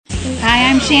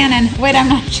I'm Shannon. Wait, I'm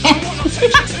not Shannon.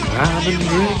 Robin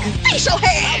Rig. Facial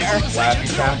hair. Laffy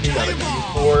Taffy on a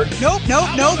keyboard. Nope.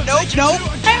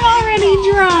 I'm already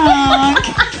drunk.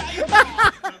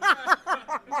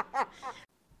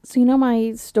 So you know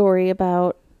my story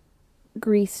about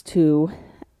Grease 2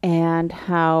 and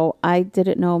how I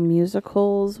didn't know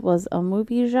musicals was a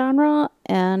movie genre,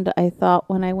 and I thought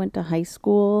when I went to high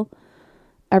school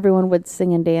everyone would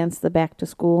sing and dance the back to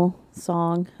school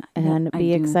song and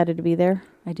be excited to be there.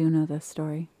 I do know this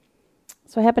story.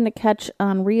 So I happened to catch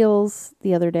on Reels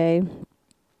the other day,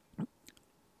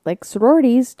 like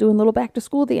sororities doing little back to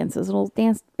school dances, little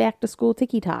dance back to school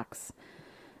tiki-talks.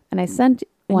 And I sent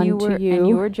one to you. And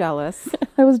you were jealous.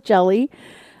 I was jelly.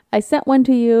 I sent one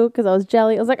to you because I was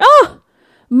jelly. I was like, oh,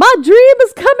 my dream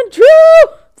is coming true.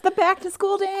 It's the back to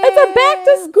school dance. It's a back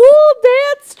to school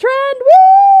dance trend.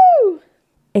 Woo!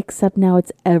 Except now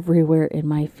it's everywhere in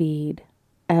my feed.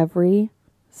 Every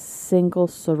single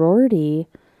sorority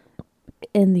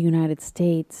in the United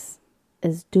States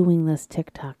is doing this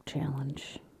TikTok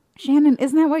challenge. Shannon,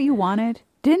 isn't that what you wanted?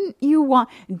 Didn't you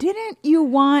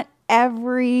want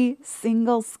every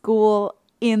single school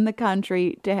in the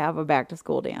country to have a back to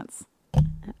school dance?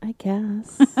 I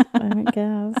guess. I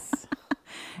guess.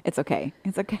 It's okay.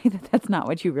 It's okay that that's not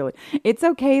what you really. It's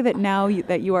okay that now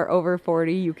that you are over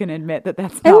 40, you can admit that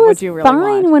that's not what you really want. It was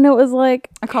fine when it was like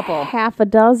a couple, half a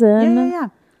dozen. Yeah.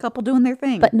 Couple doing their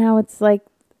thing. But now it's like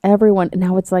everyone.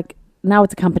 Now it's a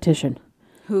competition.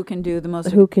 Who can do the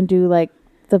most? Who can do like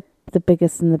the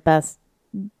biggest and the best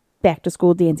back to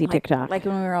school dancey TikTok? Like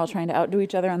when we were all trying to outdo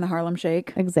each other on the Harlem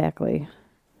Shake. Exactly.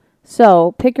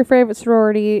 So pick your favorite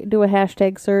sorority, do a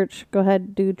hashtag search. Go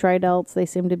ahead, do Tri-Delts. They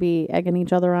seem to be egging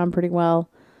each other on pretty well.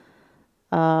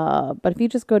 But if you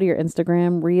just go to your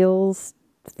Instagram Reels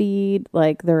feed,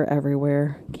 like they're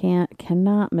everywhere.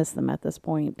 Cannot miss them at this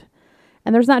point.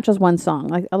 And there's not just one song.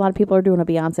 Like a lot of people are doing a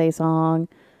Beyonce song,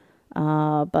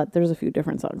 but there's a few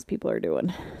different songs people are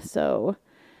doing. So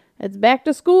it's back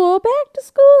to school.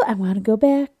 I want to go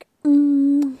back,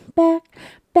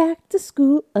 back to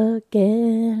school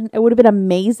again. It would have been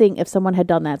amazing if someone had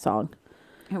done that song.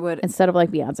 It would. Instead of like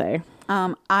Beyonce.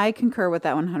 I concur with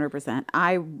that 100%.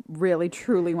 I really,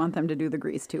 truly want them to do the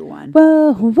Grease 2 one.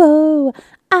 Whoa,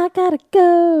 I gotta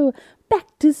go back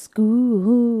to school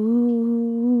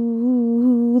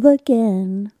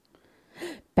again.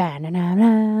 Okay,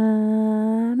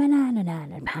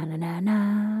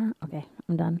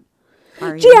 I'm done.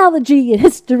 Geology and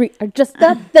history are just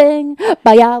a thing.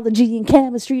 Biology and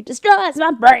chemistry destroys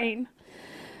my brain.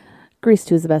 Grease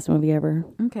 2 is the best movie ever.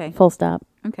 Okay. Full stop.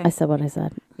 Okay. I said what I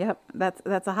said. Yep.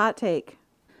 That's a hot take.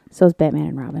 So is Batman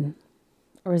and Robin.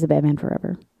 Or is it Batman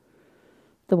Forever?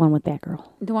 The one with Batgirl.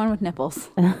 The one with nipples.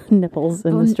 Nipples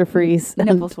and Mr. Freeze.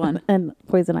 Nipples one. And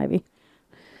Poison Ivy.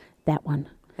 That one.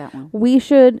 That one. We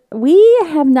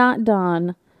have not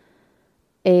done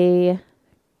a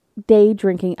day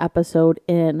drinking episode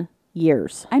in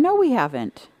years. I know we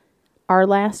haven't. Our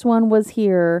last one was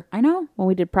here. I know. When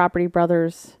we did Property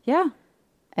Brothers. Yeah.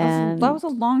 And that was a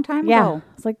long time yeah, ago.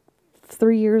 It's like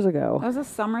 3 years ago. That was a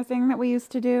summer thing that we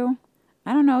used to do.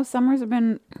 I don't know. Summers have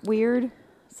been weird.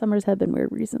 Summers have been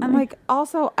weird recently. And like,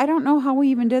 also, I don't know how we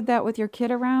even did that with your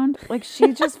kid around. Like,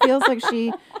 she just feels like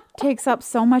she takes up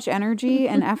so much energy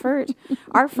and effort.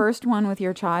 Our first one with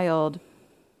your child,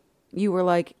 you were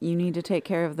like, you need to take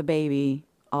care of the baby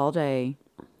all day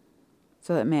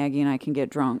so that Maggie and I can get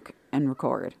drunk and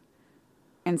record.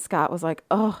 And Scott was like,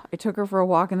 oh, I took her for a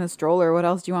walk in the stroller. What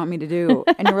else do you want me to do?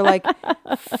 And you were like,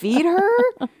 feed her?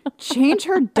 Change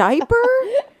her diaper?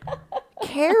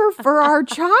 Care for our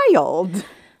child?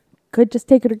 Could just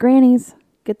take her to Granny's.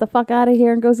 Get the fuck out of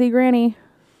here and go see Granny.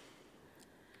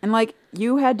 And like,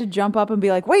 you had to jump up and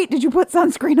be like, wait, did you put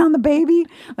sunscreen on the baby?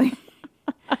 Like,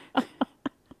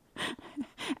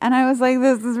 and I was like,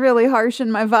 this is really harsh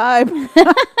in my vibe.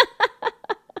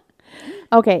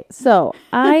 Okay, so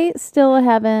I still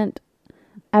haven't.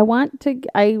 I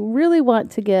really want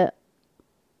to get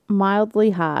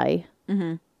mildly high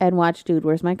and watch Dude,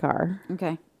 Where's My Car?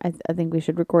 Okay. I think we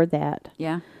should record that.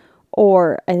 Yeah.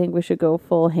 Or I think we should go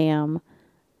full ham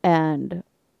and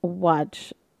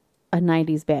watch a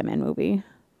 90s Batman movie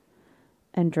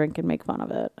and drink and make fun of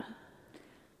it.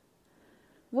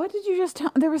 What did you just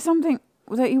tell? There was something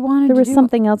that you wanted to do. There was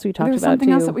something else we talked about, There was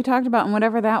something else too. that we talked about, and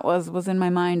whatever that was in my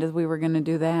mind as we were going to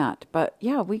do that. But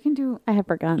yeah, we can do I have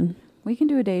forgotten. We can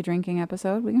do a day drinking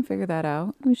episode. We can figure that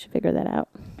out. We should figure that out.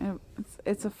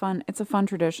 It's a fun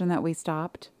tradition that we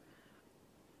stopped.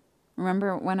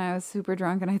 Remember when I was super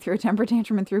drunk and I threw a temper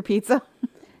tantrum and threw pizza?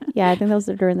 Yeah, I think those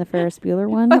are during the Ferris Bueller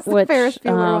one, That's the which Ferris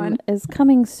Bueller one. is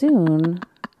coming soon.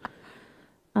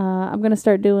 I'm I'm going to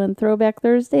start doing Throwback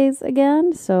Thursdays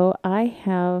again. So I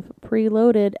have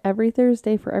preloaded every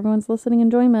Thursday for everyone's listening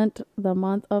enjoyment. The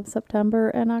month of September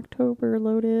and October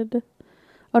loaded.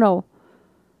 Oh, no.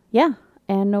 Yeah.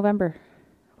 And November.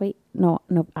 Wait. No,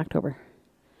 October.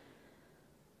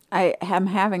 I am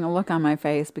having a look on my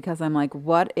face because I'm like,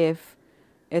 what if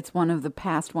it's one of the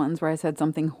past ones where I said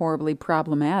something horribly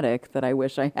problematic that I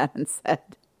wish I hadn't said?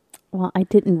 Well, I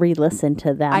didn't re-listen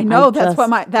to them. I know that's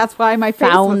why my face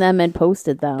found was, them and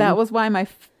posted them. That was why my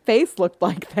face looked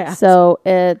like that. So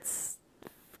it's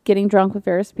Getting Drunk with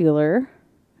Ferris Bueller,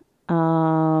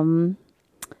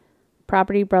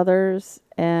 Property Brothers,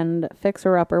 and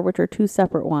Fixer Upper, which are two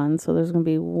separate ones. So there's going to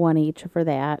be one each for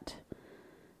that.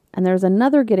 And there's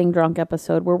another Getting Drunk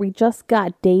episode where we just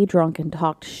got day drunk and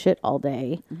talked shit all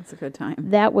day. It's a good time.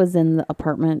 That was in the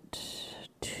apartment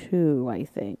 2, I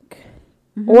think.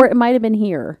 Or it might have been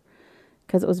here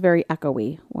because it was very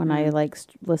echoey when I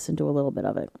listened to a little bit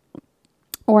of it.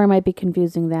 Or I might be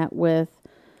confusing that with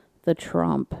the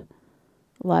Trump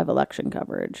live election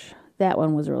coverage. That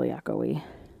one was really echoey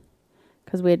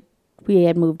because we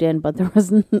had moved in, but there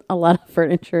wasn't a lot of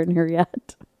furniture in here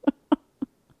yet.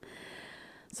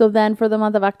 So then for the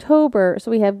month of October,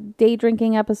 so we have day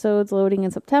drinking episodes loading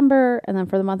in September. And then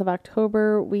for the month of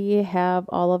October, we have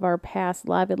all of our past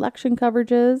live election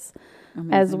coverages.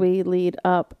 Amazing. As we lead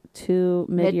up to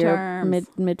midterm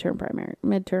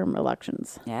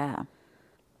elections. Yeah.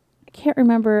 I can't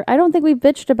remember. I don't think we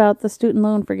bitched about the student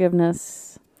loan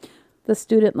forgiveness, the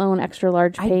student loan extra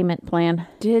large payment plan.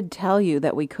 Did tell you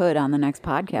that we could on the next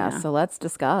podcast. Yeah. So let's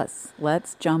discuss.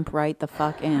 Let's jump right the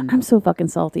fuck in. I'm so fucking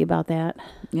salty about that.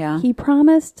 Yeah. He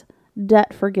promised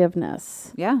debt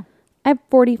forgiveness. Yeah. I have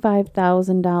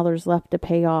 $45,000 left to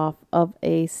pay off of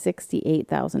a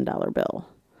 $68,000 bill.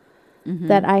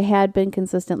 That I had been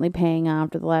consistently paying on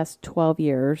for the last 12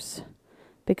 years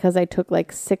because I took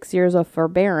like 6 years of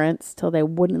forbearance till they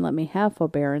wouldn't let me have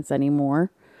forbearance anymore.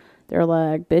 They're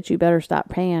like, bitch, you better stop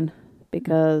paying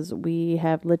because we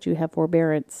have let you have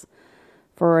forbearance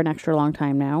for an extra long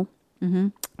time now.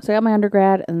 So I got my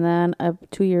undergrad and then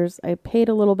 2 years I paid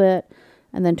a little bit.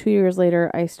 And then 2 years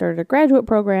later, I started a graduate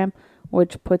program,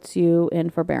 which puts you in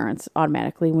forbearance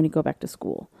automatically when you go back to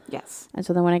school. Yes. And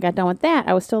so then when I got done with that,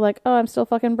 I was still like, oh, I'm still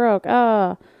fucking broke.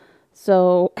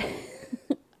 So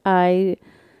I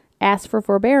asked for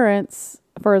forbearance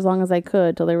for as long as I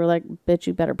could till they were like, bitch,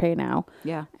 you better pay now.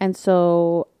 Yeah. And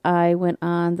so I went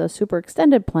on the super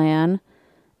extended plan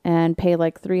and pay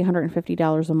like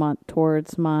 $350 a month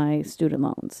towards my student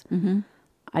loans.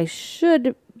 I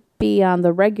should be on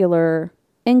the regular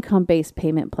income-based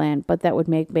payment plan, but that would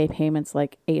make my payments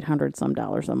like $800 some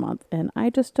a month, and I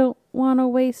just don't want to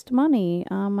waste money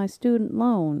on my student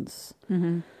loans.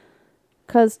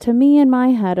 Because to me, in my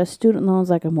head, a student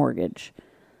loan's like a mortgage.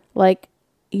 Like,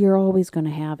 you're always going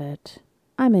to have it.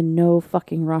 I'm in no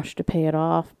fucking rush to pay it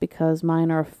off because mine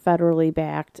are federally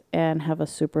backed and have a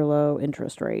super low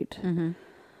interest rate.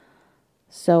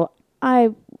 So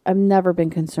I've never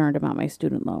been concerned about my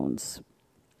student loans.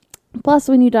 Plus,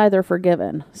 when you die, they're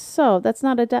forgiven. So that's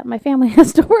not a debt my family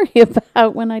has to worry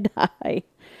about when I die.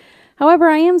 However,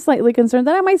 I am slightly concerned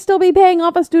that I might still be paying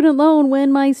off a student loan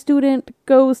when my student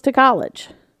goes to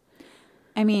college.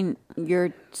 I mean,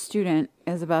 your student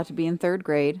is about to be in 3rd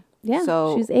grade. Yeah,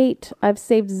 so she's 8. I've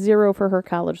saved 0 for her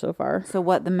college so far. So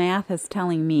what the math is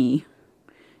telling me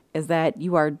is that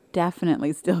you are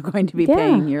definitely still going to be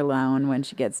paying your loan when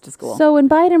she gets to school. So when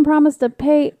Biden promised to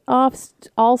pay off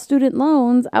all student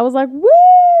loans, I was like,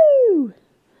 woo!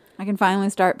 I can finally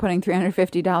start putting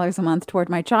 $350 a month toward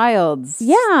my child's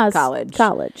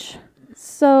college.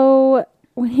 So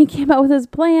when he came out with his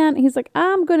plan, he's like,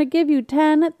 I'm going to give you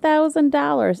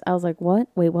 $10,000. I was like, what?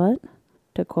 Wait, what?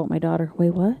 To quote my daughter, wait,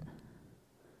 what?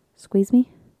 Squeeze me?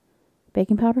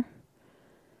 Baking powder?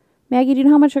 Maggie, do you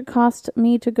know how much it cost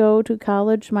me to go to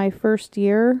college my first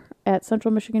year at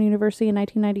Central Michigan University in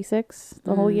 1996?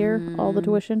 The whole year, all the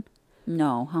tuition?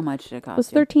 No, how much did it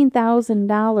cost? It was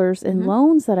 $13,000 in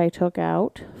loans that I took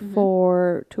out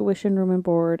for tuition, room and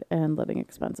board, and living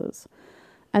expenses.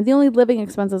 And the only living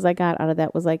expenses I got out of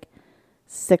that was like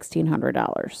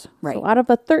 $1,600. Right. So out of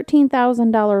a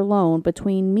 $13,000 loan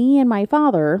between me and my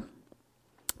father,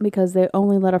 because they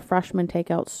only let a freshman take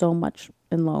out so much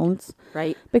in loans.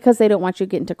 Right. Because they don't want you to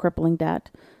get into crippling debt,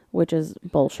 which is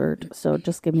bullshit. So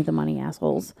just give me the money,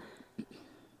 assholes.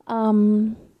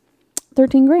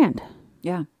 $13,000.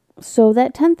 Yeah. So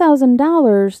that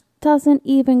 $10,000 doesn't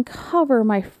even cover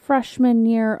my freshman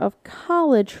year of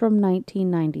college from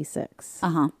 1996.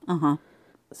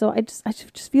 So I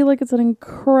just feel like it's an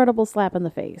incredible slap in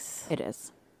the face. It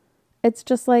is. It's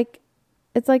just like,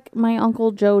 it's like my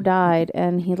Uncle Joe died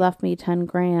and he left me 10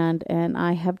 grand, and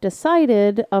I have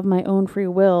decided of my own free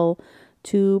will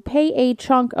to pay a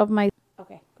chunk of my.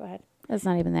 Okay, go ahead. That's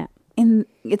not even that. And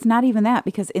it's not even that,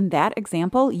 because in that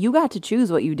example, you got to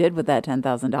choose what you did with that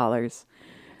 $10,000.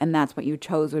 And that's what you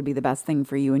chose would be the best thing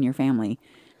for you and your family.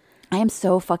 I am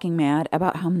so fucking mad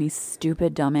about how many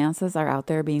stupid dumbasses are out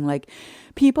there being like,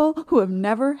 people who have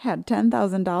never had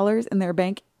 $10,000 in their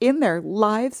bank in their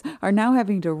lives are now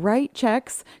having to write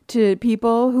checks to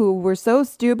people who were so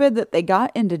stupid that they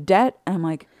got into debt. And I'm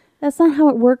like, That's not how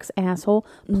it works, asshole.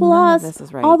 None of Plus, this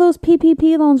is right. all those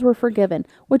PPP loans were forgiven,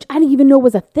 which I didn't even know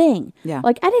was a thing. Yeah.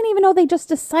 Like, I didn't even know they just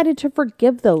decided to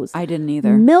forgive those. I didn't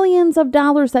either. Millions of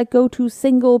dollars that go to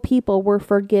single people were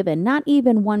forgiven, not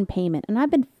even one payment. And I've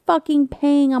been fucking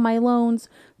paying on my loans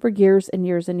for years and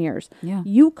years and years. Yeah.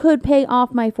 You could pay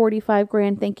off my 45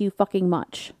 grand. Thank you fucking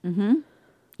much.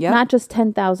 Yeah. Not just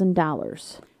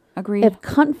 $10,000. Agreed. If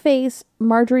cuntface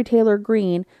Marjorie Taylor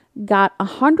Greene got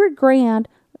 100 grand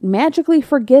magically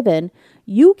forgiven,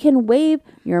 you can wave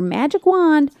your magic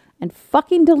wand and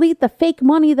fucking delete the fake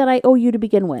money that I owe you to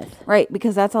begin with. Right,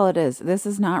 because that's all it is. This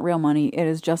is not real money. It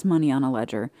is just money on a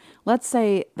ledger. Let's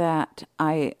say that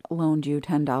I loaned you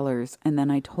 $10 and then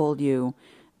I told you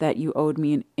that you owed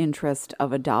me an interest of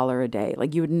 $1 a day.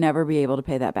 Like, you would never be able to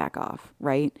pay that back off,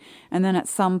 right? And then at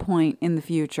some point in the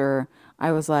future,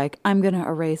 I was like, I'm going to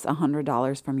erase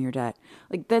 $100 from your debt.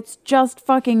 Like, that's just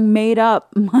fucking made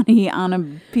up money on a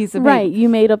piece of paper. Right, you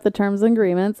made up the terms and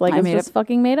agreements like I it's made just up-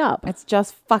 fucking made up. It's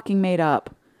just fucking made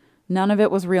up. None of it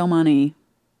was real money,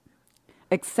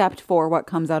 except for what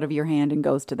comes out of your hand and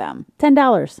goes to them.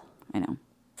 $10. I know.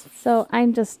 So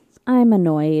I'm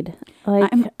annoyed.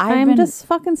 Like, I've I'm been- just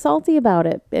fucking salty about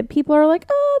it. People are like,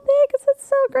 oh, thanks, it's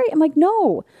so great. I'm like,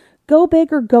 no, go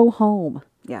big or go home.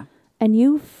 Yeah. And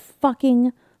you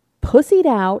fucking pussied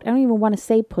out. I don't even want to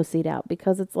say pussied out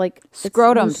because it's like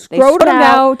Scrotum. You They scrotumed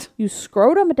out. You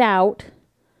scrotumed out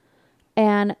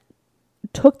and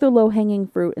took the low hanging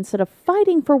fruit instead of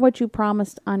fighting for what you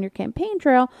promised on your campaign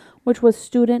trail, which was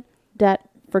student debt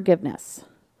forgiveness.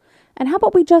 And how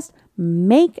about we just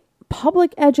make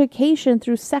public education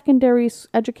through secondary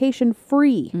education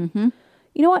free? Mm-hmm.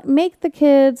 You know what? Make the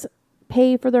kids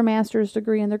pay for their master's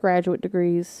degree and their graduate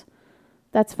degrees.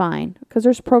 That's fine, because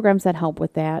there's programs that help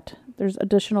with that. There's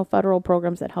additional federal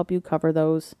programs that help you cover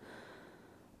those.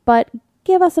 But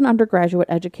give us an undergraduate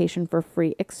education for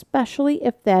free, especially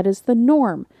if that is the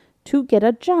norm. To get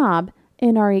a job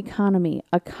in our economy,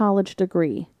 a college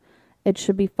degree, it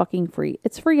should be fucking free.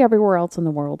 It's free everywhere else in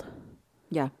the world.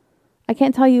 Yeah. I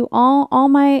can't tell you, all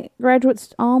my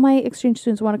graduates, all my exchange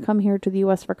students want to come here to the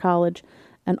U.S. for college,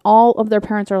 and all of their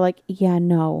parents are like, yeah,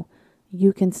 no,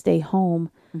 you can stay home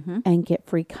and get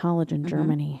free college in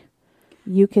Germany.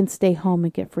 You can stay home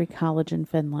and get free college in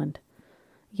Finland.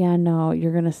 Yeah, no,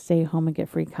 you're going to stay home and get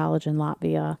free college in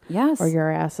Latvia. Yes. Or your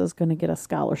ass is going to get a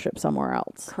scholarship somewhere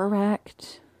else.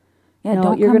 Correct. Yeah, No,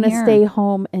 don't you're come going to here. stay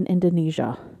home in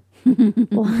Indonesia.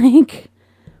 Like,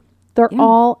 they're Yeah.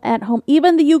 all at home.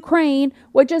 Even the Ukraine,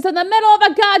 which is in the middle of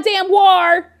a goddamn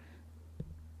war,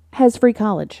 has free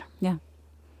college. Yeah.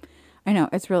 I know.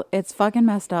 It's fucking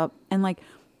messed up. And like,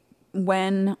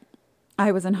 when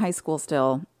I was in high school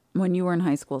still, when you were in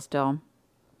high school still,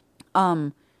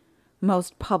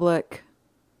 most public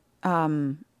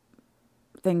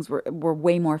things were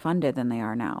way more funded than they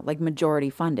are now, like majority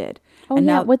funded. Oh, and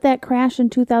yeah. now, With that crash in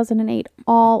 2008,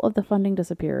 all of the funding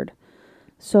disappeared.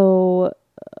 So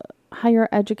higher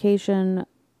education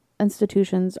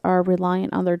institutions are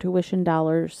reliant on their tuition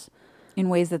dollars. in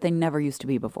ways that they never used to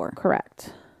be before.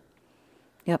 Correct.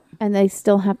 Yep. And they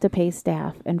still have to pay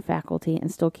staff and faculty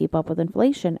and still keep up with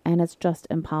inflation. And it's just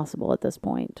impossible at this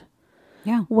point.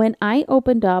 Yeah. When I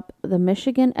opened up the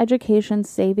Michigan Education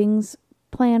Savings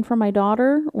Plan for my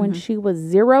daughter when she was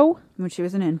 0, When she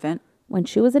was an infant. when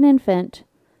she was an infant,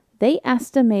 they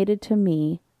estimated to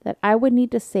me that I would need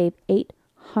to save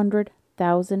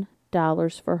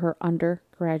 $800,000 for her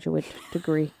undergraduate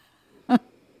degree.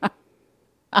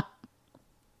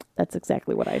 That's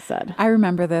exactly what I said. I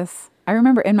remember this. I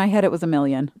remember in my head it was $1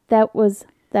 million.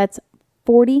 That's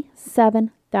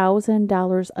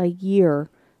 $47,000 a year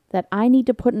that I need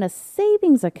to put in a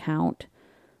savings account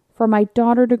for my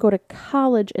daughter to go to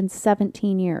college in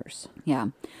 17 years. Yeah.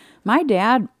 My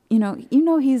dad, he's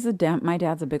my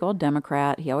dad's a big old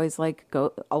Democrat. He always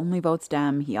only votes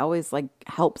Dem. He always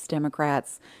helps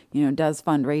Democrats, does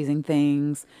fundraising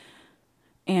things.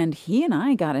 And he and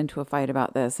I got into a fight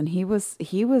about this, and he was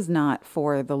not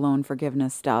for the loan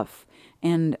forgiveness stuff.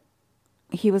 And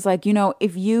he was like,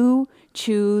 if you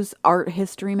choose art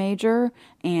history major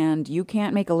and you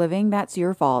can't make a living, that's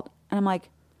your fault. And I'm like,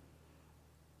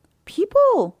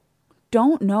 people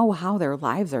don't know how their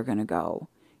lives are going to go.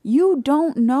 You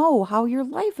don't know how your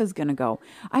life is going to go.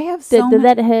 I have Did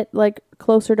that hit like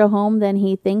closer to home than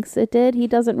he thinks it did? He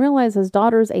doesn't realize his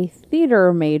daughter's a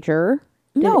theater major.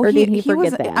 Did he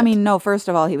forget that? I mean, no, first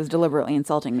of all, he was deliberately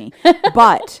insulting me.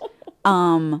 But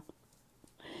I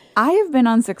have been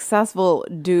unsuccessful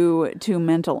due to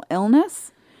mental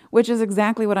illness, which is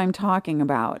exactly what I'm talking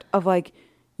about. Of like,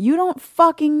 you don't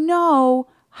fucking know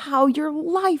how your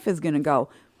life is going to go.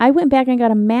 I went back and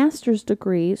got a master's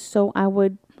degree, so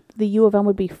the U of M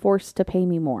would be forced to pay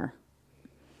me more.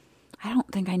 I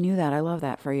don't think I knew that. I love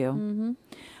that for you.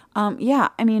 Yeah,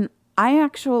 I mean, I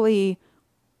actually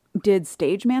did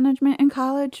stage management in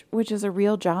college, which is a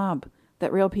real job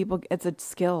that real people, it's a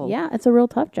skill. Yeah, it's a real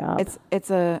tough job.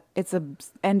 It's a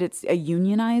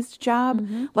unionized job.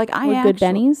 Like With good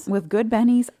bennies? With good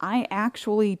bennies, I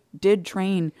actually did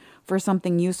train for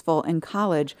something useful in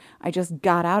college. I just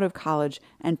got out of college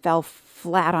and fell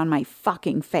flat on my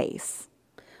fucking face.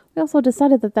 We also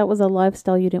decided that was a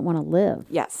lifestyle you didn't want to live.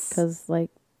 Yes. Because, like,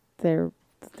 theater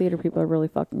people are really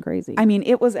fucking crazy. I mean,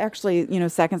 it was actually,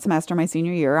 second semester my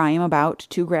senior year. I am about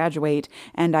to graduate.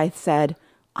 And I said,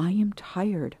 I am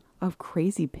tired of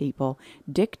crazy people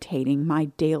dictating my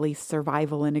daily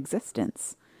survival and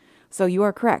existence. So you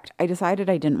are correct. I decided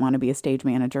I didn't want to be a stage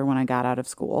manager when I got out of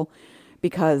school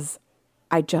because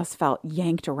I just felt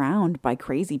yanked around by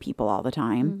crazy people all the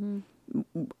time.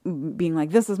 Being like,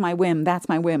 this is my whim, that's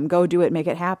my whim, go do it, make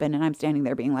it happen. And I'm standing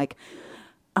there being like,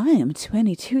 I am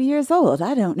 22 years old.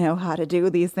 I don't know how to do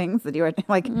these things that you are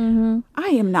like. I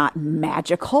am not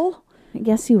magical.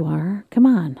 Yes, you are. Come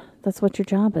on. That's what your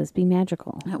job is. Be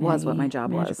magical. That was what my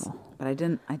job was. But I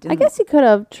didn't. I guess you could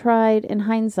have tried, in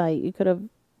hindsight, you could have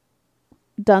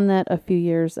done that a few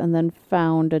years and then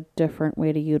found a different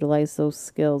way to utilize those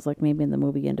skills, like maybe in the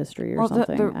movie industry or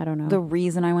something. I don't know. The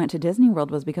reason I went to Disney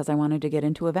World was because I wanted to get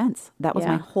into events. That was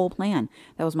my whole plan.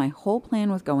 That was my whole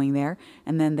plan with going there.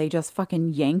 And then they just fucking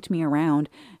yanked me around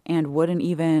and wouldn't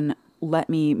even let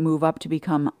me move up to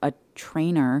become a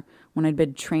trainer when I'd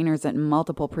been trainers at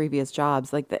multiple previous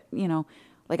jobs. Like that,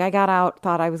 like I got out,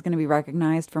 thought I was going to be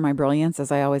recognized for my brilliance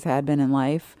as I always had been in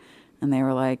life. And they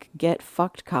were like, get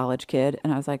fucked, college kid.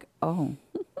 And I was like, oh,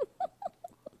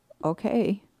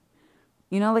 okay.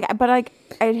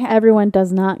 Everyone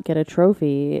does not get a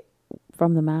trophy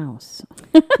from the mouse.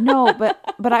 No,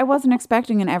 but I wasn't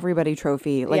expecting an everybody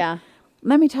trophy. Let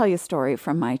me tell you a story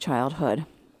from my childhood.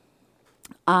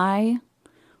 I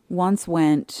once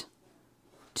went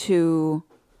to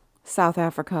South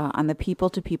Africa on the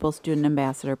People to People Student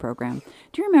Ambassador Program.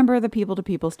 Do you remember the People to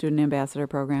People Student Ambassador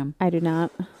Program? I do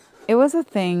not. It was a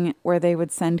thing where they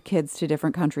would send kids to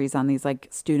different countries on these like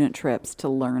student trips to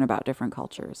learn about different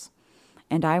cultures.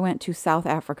 And I went to South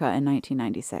Africa in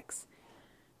 1996.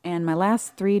 And my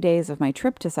last 3 days of my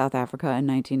trip to South Africa in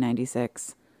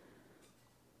 1996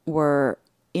 were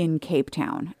in Cape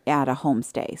Town at a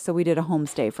homestay. So we did a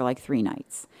homestay for like 3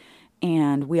 nights.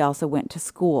 And we also went to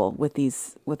school with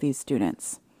these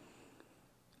students.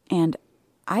 And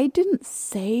I didn't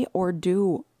say or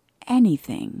do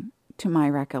anything to my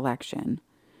recollection,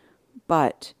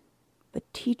 but the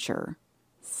teacher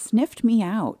sniffed me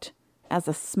out as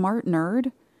a smart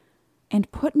nerd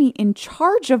and put me in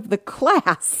charge of the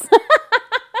class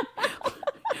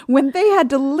when they had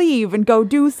to leave and go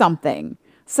do something.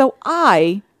 So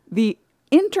I, the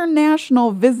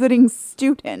international visiting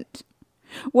student,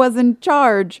 was in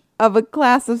charge of a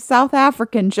class of South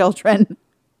African children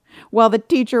while the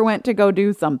teacher went to go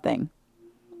do something.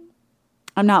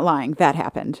 I'm not lying. That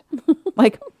happened.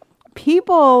 Like,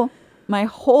 people my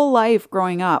whole life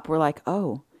growing up were like,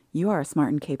 oh, you are a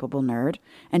smart and capable nerd,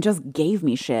 and just gave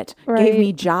me shit, gave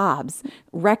me jobs,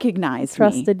 recognized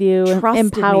trusted me, you,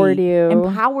 empowered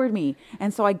me.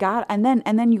 And so I got, and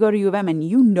then you go to U of M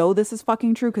and this is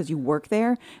fucking true because you work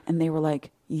there. And they were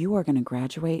like, you are going to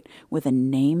graduate with a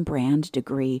name brand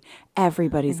degree.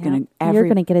 Everybody's going to, you're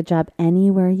going to get a job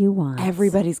anywhere you want.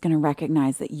 Everybody's going to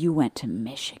recognize that you went to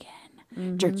Michigan.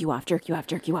 Jerk you off.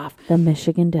 The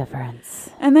Michigan difference.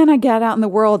 And then I get out in the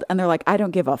world and they're like, I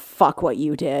don't give a fuck what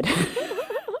you did.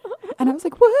 And I was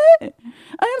like, what? I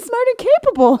am smart and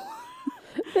capable.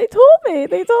 They told me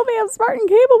I'm smart and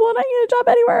capable and I can get a job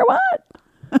anywhere I want.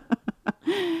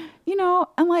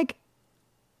 And like,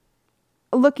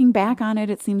 looking back on it,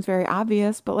 it seems very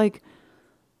obvious, but like,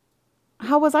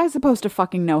 how was I supposed to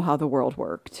fucking know how the world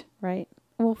worked? Right.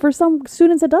 Well, for some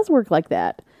students, it does work like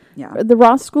that. Yeah. The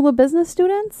Ross School of Business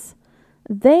students,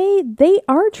 they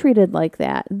are treated like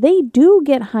that. They do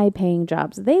get high paying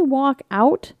jobs. They walk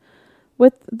out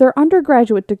with their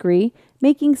undergraduate degree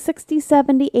making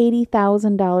 $60,000, $70,000,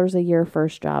 $80,000 a year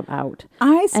first job out.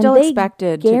 I still and they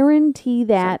expected guarantee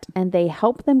that, and they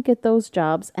help them get those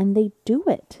jobs, and they do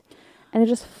it. And it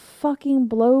just fucking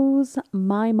blows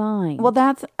my mind. Well,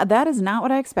 that is not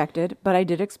what I expected, but I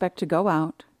did expect to go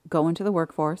out, go into the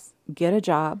workforce, get a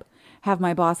job, have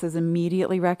my bosses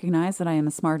immediately recognize that I am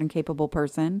a smart and capable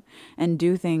person, and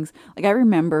do things. Like, I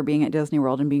remember being at Disney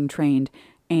World and being trained,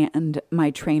 and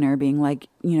my trainer being like,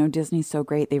 Disney's so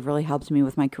great. They've really helped me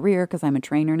with my career because I'm a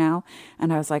trainer now.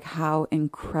 And I was like, how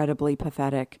incredibly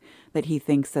pathetic that he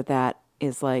thinks that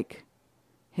is like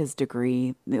his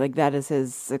degree, like that is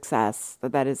his success,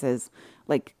 that is his,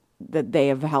 like, that they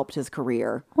have helped his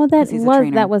career. Well,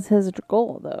 that was his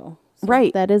goal, though. So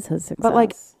right. That is his success. But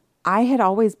like, I had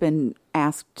always been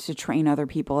asked to train other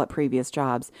people at previous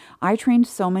jobs. I trained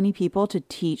so many people to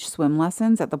teach swim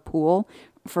lessons at the pool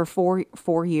for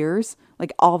four years,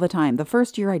 like all the time. The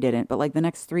first year I didn't, but like the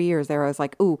next 3 years there, I was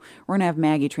like, ooh, we're going to have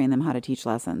Maggie train them how to teach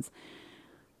lessons.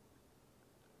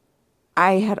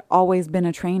 I had always been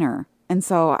a trainer. And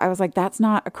so I was like, that's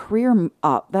not a career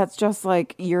up. That's just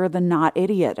like, you're the not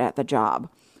idiot at the job.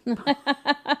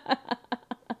 I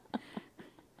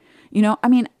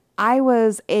mean, I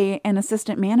was an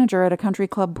assistant manager at a country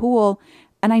club pool,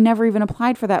 and I never even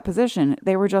applied for that position.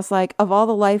 They were just like, of all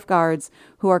the lifeguards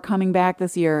who are coming back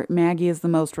this year, Maggie is the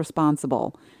most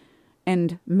responsible,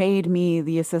 and made me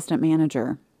the assistant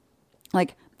manager.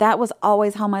 Like, that was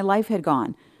always how my life had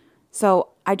gone. So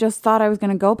I just thought I was going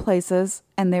to go places,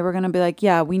 and they were going to be like,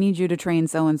 yeah, we need you to train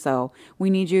so-and-so. We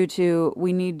need you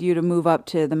to move up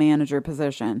to the manager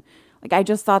position. Like, I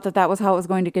just thought that was how it was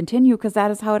going to continue, because that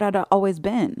is how it had always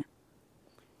been.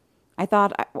 I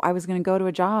thought I was going to go to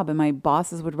a job and my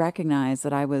bosses would recognize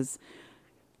that I was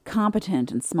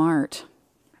competent and smart.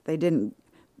 They did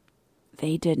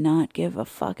not give a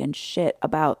fucking shit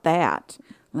about that.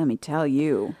 Let me tell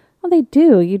you. Well, they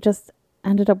do. You just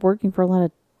ended up working for a lot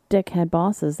of dickhead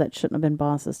bosses that shouldn't have been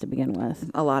bosses to begin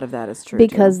with. A lot of that is true.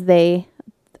 Because there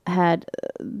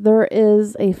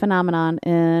is a phenomenon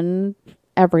in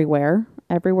everywhere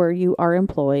you are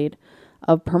employed,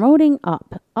 of promoting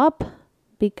up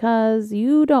because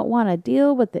you don't want to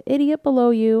deal with the idiot below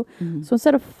you. Mm-hmm. So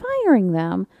instead of firing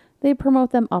them, they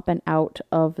promote them up and out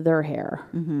of their hair.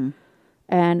 Mm-hmm.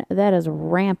 And that is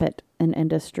rampant in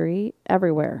industry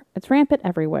everywhere. It's rampant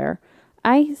everywhere.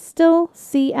 I still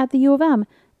see at the U of M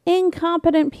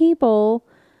incompetent people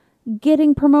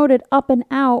getting promoted up and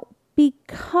out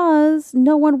because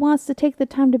no one wants to take the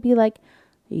time to be like,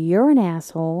 you're an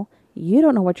asshole, you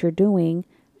don't know what you're doing,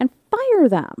 and fire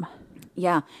them.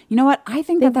 Yeah. You know what? I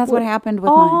think that's what happened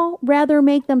with rather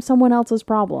make them someone else's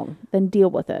problem than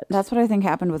deal with it. That's what I think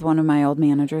happened with one of my old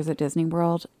managers at Disney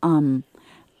World.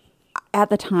 At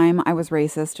the time, I was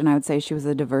racist, and I would say she was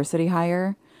a diversity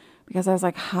hire, because I was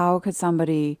like, how could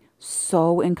somebody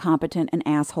so incompetent and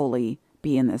assholey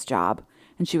be in this job?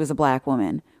 And she was a black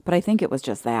woman. But I think it was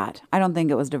just that. I don't think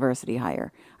it was diversity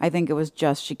hire. I think it was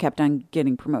just she kept on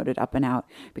getting promoted up and out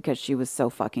because she was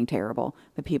so fucking terrible.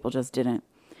 The people just didn't.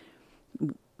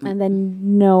 And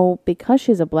then, because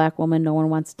she's a black woman, no one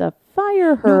wants to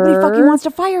fire her. Nobody fucking wants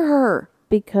to fire her.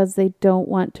 Because they don't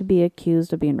want to be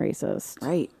accused of being racist.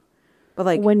 Right. But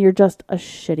like, when you're just a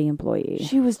shitty employee.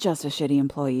 She was just a shitty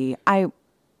employee.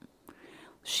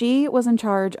 She was in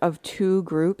charge of 2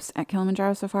 groups at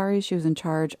Kilimanjaro Safari. She was in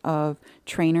charge of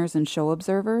trainers and show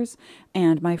observers.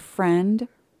 And my friend,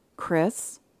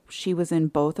 Chris, she was in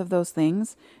both of those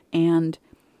things. And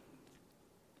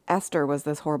Esther was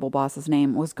this horrible boss's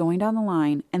name, was going down the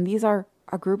line. And these are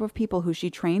a group of people who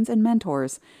she trains and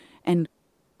mentors. And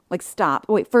like, stop.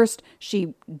 Wait, first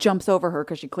she jumps over her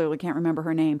because she clearly can't remember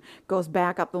her name. Goes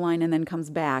back up the line and then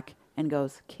comes back and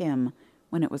goes, Kim,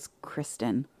 when it was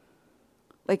Kristen.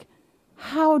 Like,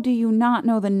 how do you not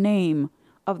know the name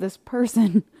of this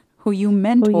person who you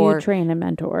mentor? Who you train and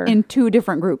mentor. In 2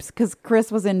 different groups. Because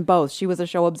Chris was in both. She was a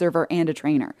show observer and a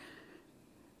trainer.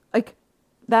 Like,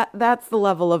 that's the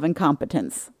level of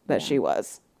incompetence that she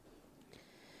was.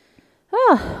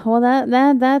 Oh, well,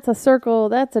 that's a circle.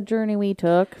 That's a journey we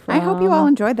took. I hope you all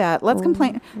enjoyed that. Let's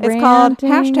complain. It's called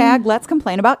 # Let's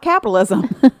Complain About Capitalism.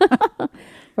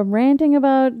 From ranting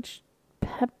about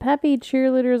peppy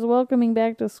cheerleaders welcoming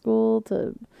back to school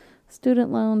to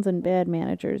student loans and bad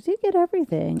managers, you get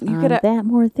everything. You get that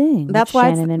more thing. That's why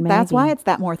it's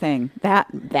that more thing.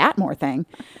 That more thing.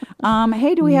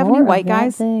 Hey, do we have any white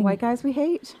guys? White guys we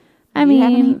hate? I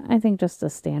mean, I think just the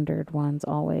standard ones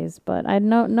always, but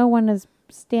no one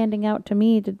standing out to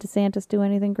me. Did DeSantis do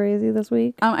anything crazy this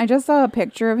week? I just saw a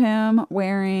picture of him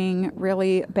wearing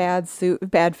really bad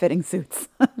fitting suits.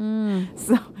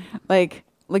 So, like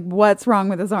what's wrong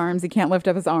with his arms? He can't lift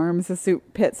up his arms. His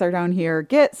suit pits are down here.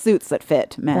 Get suits that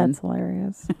fit, men. That's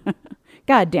hilarious.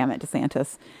 God damn it,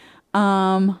 DeSantis.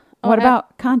 What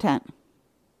about content?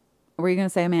 Were you going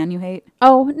to say a man you hate?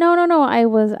 Oh, no. I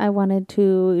wanted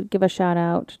to give a shout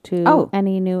out to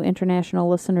any new international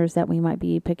listeners that we might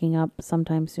be picking up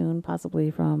sometime soon, possibly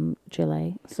from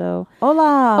Chile. So,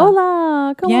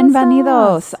 Hola, ¿cómo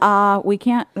bienvenidos. estás? We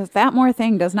can't, that more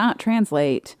thing does not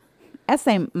translate.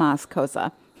 Ese más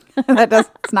cosa.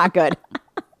 It's not good.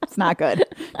 It's not good.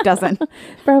 Doesn't.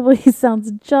 Probably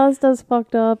sounds just as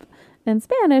fucked up in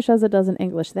Spanish as it does in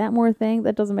English. That more thing,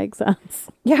 that doesn't make sense.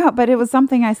 Yeah, but it was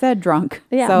something I said drunk.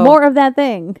 Yeah, so more of that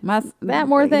thing. that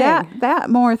more thing. That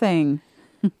more thing.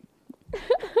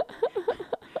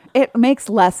 It makes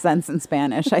less sense in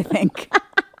Spanish, I think.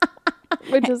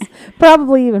 Which is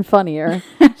probably even funnier,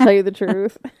 to tell you the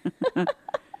truth. I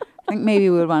think maybe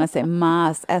we would want to say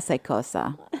más esa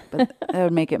cosa, but that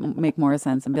would make more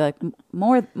sense and be like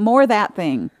more that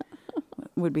thing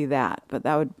would be that, but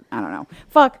that would, I don't know.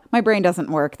 Fuck, my brain doesn't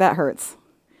work. That hurts.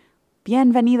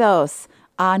 Bienvenidos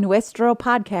a nuestro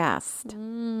podcast.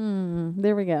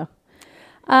 There we go.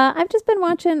 I've just been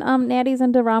watching Natty's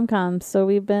into rom-coms, so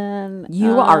we've been...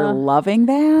 You are loving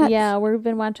that? Yeah, we've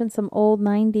been watching some old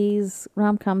 90s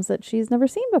rom-coms that she's never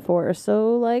seen before.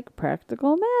 So, like,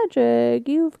 Practical Magic,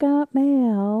 You've Got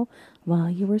Mail, While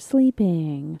You Were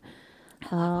Sleeping.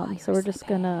 So we're just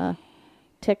gonna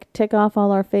tick off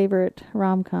all our favorite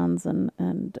rom-coms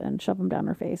and shove them down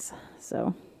her face.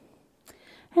 So...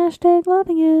 Hashtag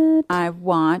loving it. I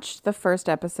watched the first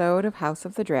episode of House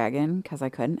of the Dragon because I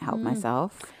couldn't help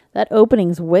myself. That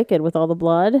opening's wicked with all the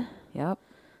blood. Yep.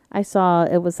 I saw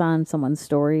it was on someone's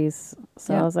stories.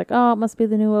 So I was like, oh, it must be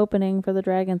the new opening for the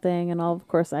dragon thing. And of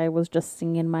course, I was just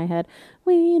singing in my head,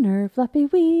 Wiener, Fluffy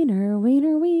Wiener,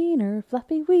 Wiener, Wiener,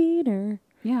 Fluffy Wiener.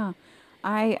 Yeah.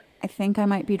 I think I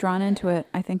might be drawn into it.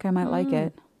 I think I might like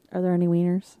it. Are there any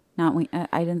wieners? I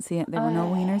didn't see it. There were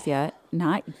no wieners yet.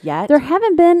 Not yet. There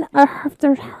haven't been,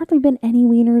 there's hardly been any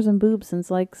wieners and boobs since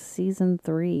like season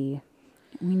 3.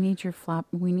 We need your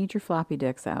floppy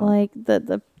dicks out. Like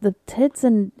the tits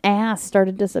and ass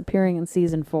started disappearing in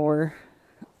season 4.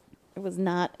 It was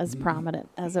not as prominent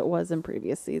as it was in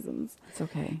previous seasons. It's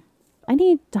okay. I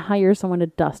need to hire someone to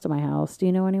dust my house. Do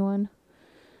you know anyone?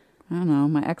 I don't know.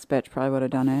 My ex-bitch probably would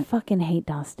have done it. Fucking hate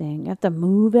dusting. You have to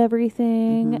move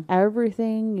everything.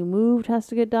 Everything you moved has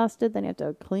to get dusted. Then you have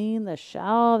to clean the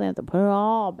shelf. Then you have to put it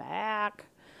all back.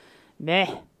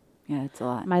 Meh. Yeah, it's a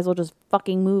lot. Might as well just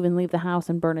fucking move and leave the house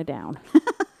and burn it down.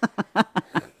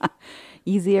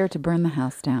 Easier to burn the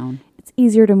house down. It's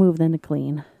easier to move than to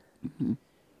clean.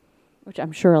 Which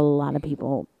I'm sure a lot of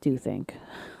people do think.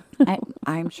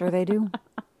 I'm sure they do.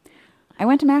 I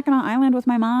went to Mackinac Island with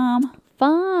my mom.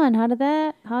 Fun. How'd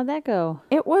that go?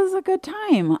 It was a good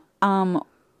time.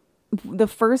 The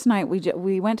first night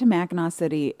we went to Mackinac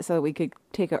City so that we could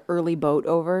take an early boat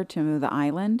over to the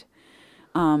island.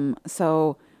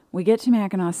 So we get to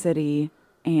Mackinac City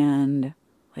and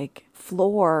like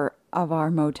floor of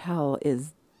our motel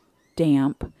is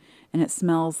damp and it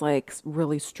smells like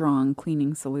really strong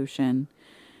cleaning solution.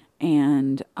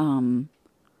 And,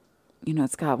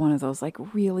 it's got one of those like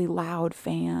really loud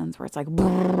fans where it's like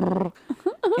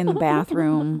in the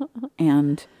bathroom.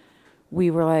 And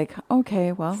we were like,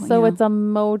 okay, well. So it's a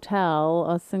motel,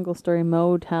 a single-story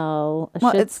motel, a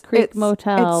Schitt's Creek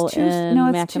motel in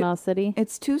Mackinac City?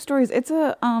 It's 2 stories. It's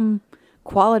a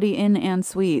Quality Inn and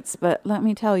Suites, but let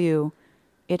me tell you,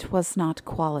 it was not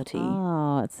quality.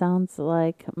 Oh, it sounds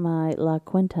like my La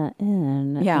Quinta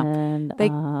Inn. Yeah, and, they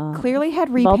clearly had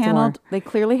repaneled. Baltimore. They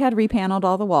clearly had repaneled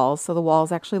all the walls, so the walls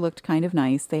actually looked kind of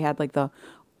nice. They had like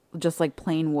just like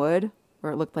plain wood,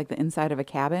 where it looked like the inside of a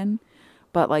cabin,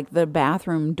 but like the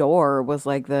bathroom door was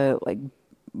like the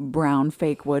brown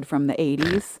fake wood from the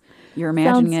 80s. You're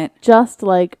imagining sounds it just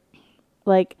like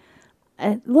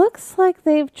it looks like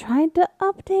they've tried to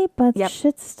update, but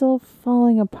shit's still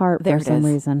falling apart for some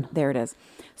reason. There it is.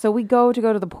 So we go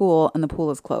to the pool, and the pool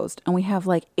is closed. And we have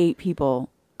like 8 people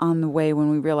on the way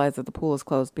when we realize that the pool is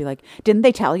closed. Be like, didn't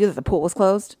they tell you that the pool was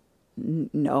closed?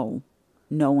 No.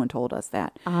 No one told us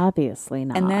that. Obviously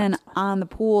not. And then on the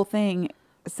pool thing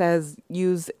it says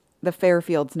use the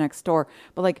Fairfields next door.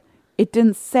 But like it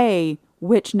didn't say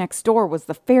which next door was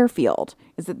the Fairfield.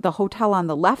 Is it the hotel on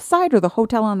the left side or the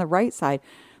hotel on the right side?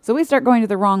 So we start going to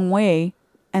the wrong way,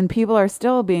 and people are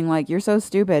still being like, you're so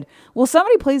stupid. Will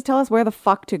somebody please tell us where the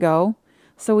fuck to go?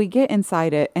 So we get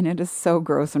inside it, and it is so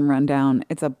gross and run down.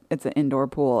 It's an indoor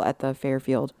pool at the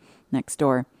Fairfield next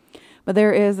door. But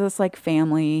there is this like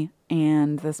family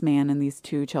and this man and these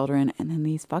two children, and then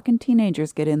these fucking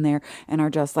teenagers get in there and are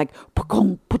just like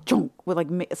pa-kong, pa-chunk, with like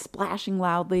splashing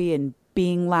loudly and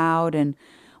being loud and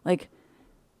like,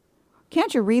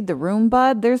 can't you read the room,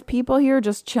 bud? There's people here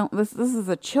just chill. This is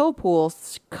a chill pool.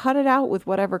 Cut it out with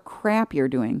whatever crap you're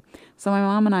doing. So my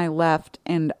mom and I left,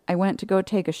 and I went to go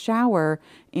take a shower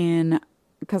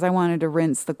because I wanted to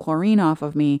rinse the chlorine off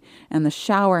of me, and the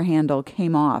shower handle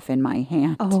came off in my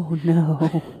hand. Oh,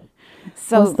 no.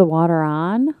 So was the water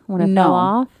on when it fell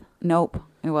off? Nope,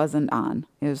 it wasn't on.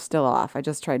 It was still off. I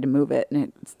just tried to move it,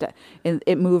 and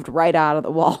it moved right out of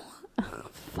the wall.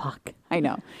 Fuck. I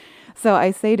know. So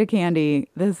I say to Candy,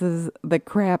 this is the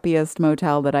crappiest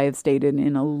motel that I have stayed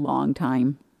in a long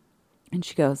time. And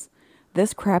she goes,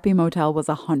 this crappy motel was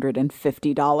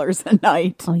 $150 a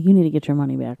night. Oh, you need to get your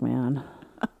money back, man.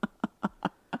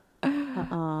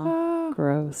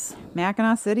 Gross.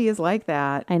 Mackinac City is like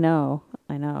that. I know.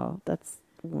 That's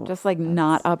Just like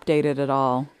not updated at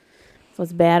all. so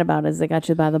what's bad about it is they got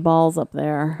you by the balls up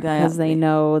there because they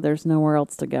know there's nowhere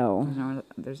else to go.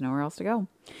 There's nowhere else to go.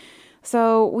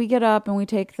 So we get up and we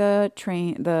take the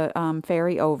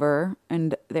ferry over,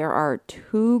 and there are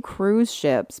 2 cruise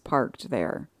ships parked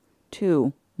there.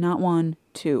 2, not 1,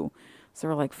 2. So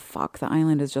we're like, fuck, the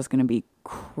island is just going to be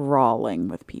crawling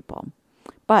with people.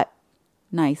 But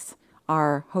nice.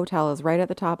 Our hotel is right at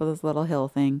the top of this little hill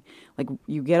thing. Like,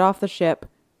 you get off the ship,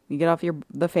 you get off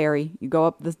the ferry, you go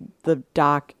up the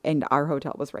dock, and our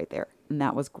hotel was right there. And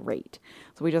that was great.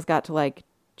 So we just got to like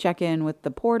check in with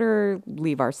the porter,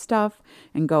 leave our stuff,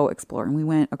 and go explore. And we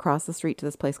went across the street to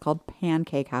this place called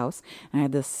Pancake House, and I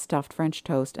had this stuffed French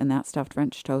toast, and that stuffed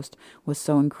French toast was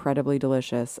so incredibly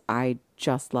delicious. I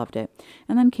just loved it.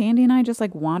 And then Candy and I just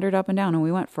like wandered up and down, and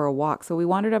we went for a walk. So we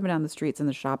wandered up and down the streets in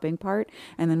the shopping part,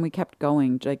 and then we kept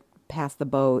going like past the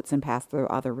boats and past the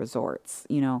other resorts,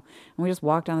 you know. And we just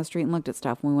walked down the street and looked at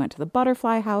stuff. And we went to the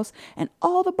butterfly house, and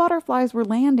all the butterflies were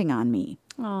landing on me.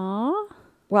 Aw.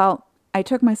 Well, I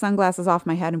took my sunglasses off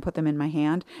my head and put them in my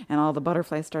hand, and all the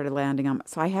butterflies started landing on me.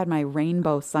 So I had my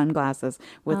rainbow sunglasses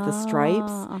with the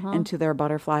stripes, and to their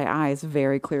butterfly eyes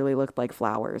very clearly looked like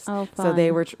flowers. Oh, so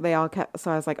they all kept, so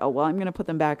I was like, oh, well, I'm going to put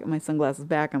them back, my sunglasses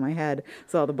back on my head,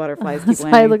 so all the butterflies keep So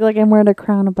landing. I look like I'm wearing a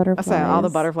crown of butterflies. So all the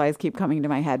butterflies keep coming to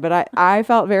my head. But I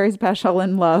felt very special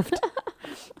and loved.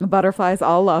 The butterflies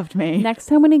all loved me. Next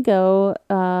time when you go,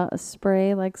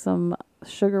 spray like some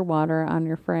sugar water on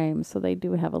your frame, so they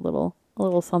do have a little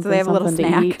something. So they have a little something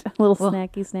snack. to eat. A little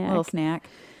snacky snack. Little snack.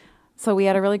 So we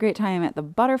had a really great time at the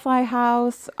butterfly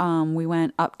house. We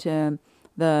went up to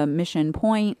the Mission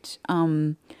Point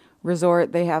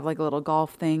resort. They have like a little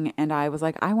golf thing, and I was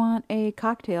like, I want a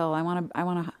cocktail. I want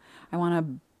a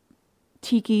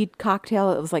tiki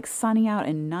cocktail. It was like sunny out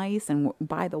and nice and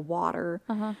by the water.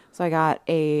 So I got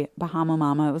a Bahama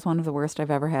Mama. It was one of the worst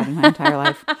I've ever had in my entire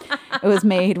life. It was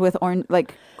made with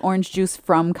orange juice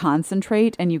from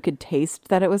concentrate, and you could taste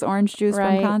that it was orange juice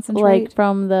from concentrate. Like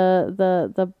from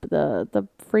the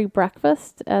free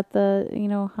breakfast at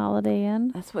the Holiday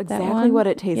Inn. That's exactly what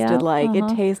it tasted like.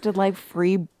 It tasted like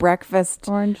free breakfast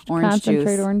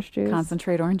concentrate orange juice.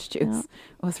 Concentrate orange juice. Yep.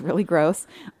 It was really gross.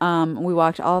 We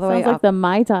walked all the way up. Sounds like the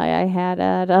Mai Tai I had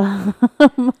at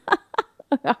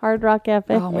Hard Rock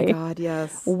Cafe. Oh my God,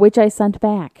 yes. Which I sent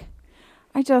back.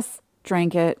 I just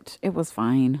drank it. It was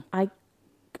fine. I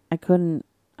couldn't.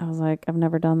 I was like, I've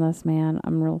never done this, man.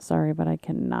 I'm real sorry, but I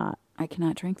cannot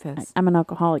drink this. I'm an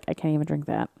alcoholic. I can't even drink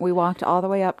that. We walked all the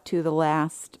way up to the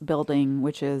last building,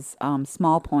 which is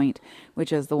Small Point,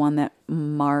 which is the one that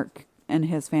Mark and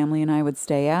his family and I would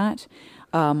stay at,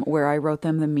 where I wrote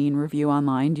them the mean review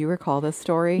online. Do you recall this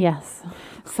story? Yes.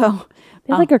 So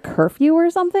they had like a curfew or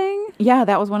something? Yeah,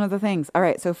 that was one of the things. All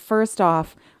right. So first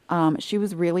off, she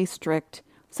was really strict.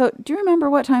 So do you remember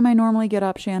what time I normally get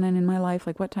up, Shannon, in my life?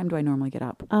 Like, what time do I normally get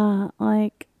up?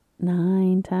 Like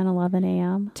 9, 10, 11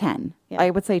 a.m. 10. Yeah.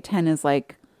 I would say 10 is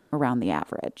like around the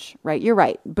average, right? You're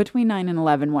right. Between 9 and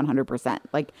 11, 100%.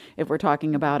 Like if we're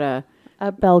talking about a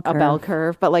bell curve. A bell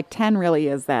curve. But like 10 really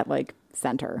is that like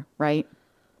center, right?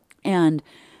 And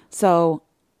so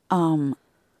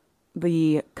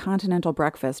the continental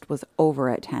breakfast was over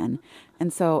at 10.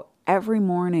 And so every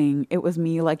morning it was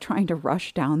me like trying to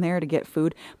rush down there to get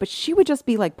food, but she would just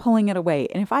be like pulling it away.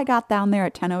 And if I got down there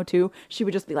at 10:02, she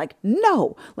would just be like,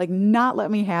 no, like not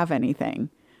let me have anything.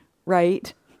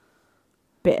 Right?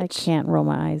 Bitch. I can't roll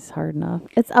my eyes hard enough.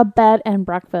 It's a bed and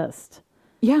breakfast.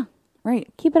 Yeah, right.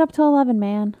 Keep it up till 11,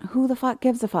 man. Who the fuck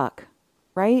gives a fuck?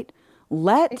 Right?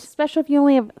 Especially if you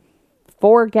only have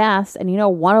 4 guests, and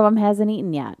one of them hasn't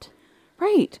eaten yet.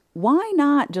 Right. Why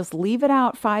not just leave it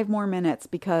out 5 more minutes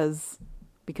because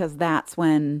that's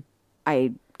when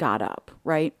I got up,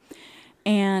 right?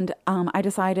 And I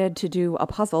decided to do a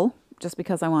puzzle just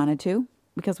because I wanted to,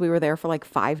 because we were there for like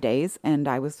 5 days and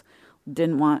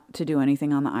didn't want to do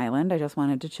anything on the island. I just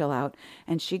wanted to chill out.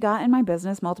 And she got in my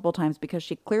business multiple times because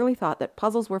she clearly thought that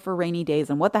puzzles were for rainy days.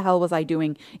 And what the hell was I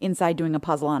doing inside doing a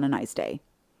puzzle on a nice day?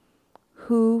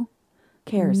 Who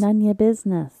cares? None your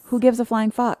business. Who gives a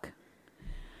flying fuck?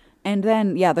 And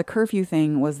then, the curfew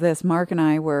thing was this. Mark and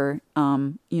I were,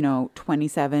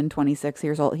 27, 26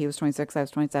 years old. He was 26, I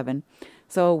was 27.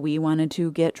 So we wanted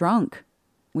to get drunk.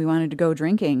 We wanted to go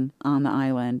drinking on the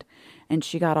island. And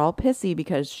she got all pissy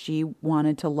because she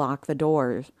wanted to lock the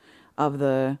doors of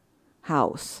the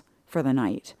house for the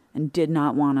night and did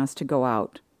not want us to go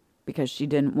out because she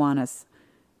didn't want us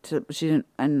to,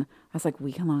 and I was like,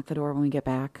 we can lock the door when we get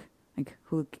back. Like,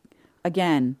 who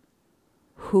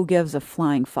gives a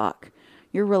flying fuck?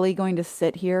 You're really going to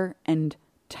sit here and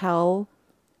tell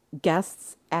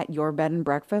guests at your bed and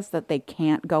breakfast that they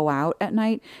can't go out at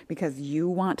night because you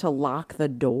want to lock the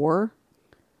door?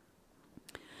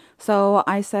 So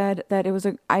I said that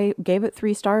I gave it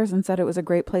 3 stars and said it was a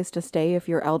great place to stay if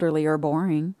you're elderly or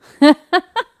boring. Do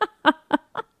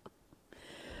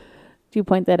you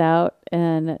point that out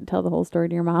and tell the whole story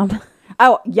to your mom?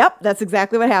 Oh, yep. That's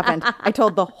exactly what happened. I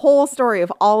told the whole story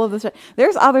of all of this.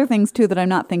 There's other things too that I'm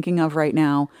not thinking of right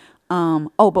now.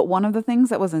 But one of the things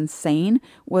that was insane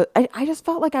was I just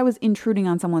felt like I was intruding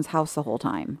on someone's house the whole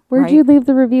time. Where'd you leave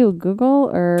the review? Google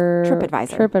or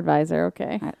TripAdvisor? TripAdvisor,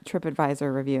 okay.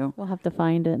 TripAdvisor review. We'll have to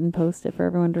find it and post it for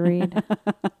everyone to read.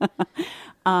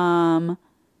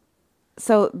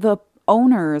 So the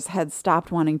owners had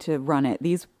stopped wanting to run it.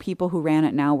 These people who ran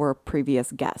it now were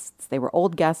previous guests. They were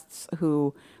old guests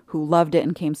who loved it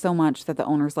and came so much that the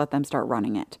owners let them start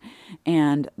running it.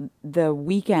 And the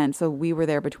weekend, so we were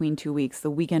there between 2 weeks. The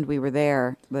weekend we were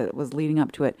there that was leading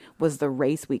up to it was the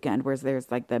race weekend, where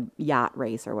there's like the yacht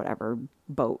race or whatever,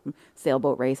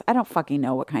 sailboat race. I don't fucking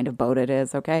know what kind of boat it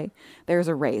is, okay? There's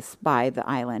a race by the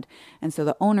island. And so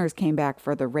the owners came back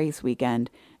for the race weekend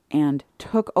and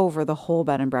took over the whole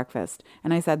bed and breakfast.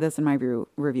 And I said this in my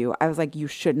review. I was like, you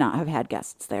should not have had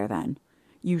guests there then.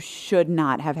 You should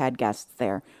not have had guests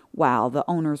there while the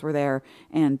owners were there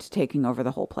and taking over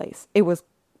the whole place. It was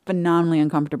phenomenally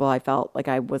uncomfortable. I felt like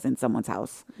I was in someone's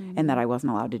house and that I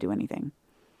wasn't allowed to do anything.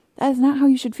 That is not how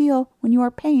you should feel when you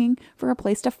are paying for a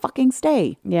place to fucking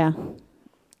stay. Yeah.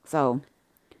 So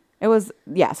it was,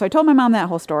 so I told my mom that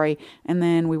whole story, and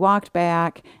then we walked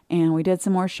back and we did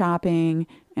some more shopping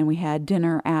and we had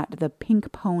dinner at the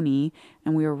Pink Pony,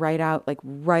 and we were right out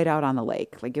on the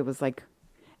lake. Like it was like,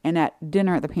 and at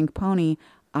dinner at the Pink Pony,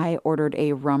 I ordered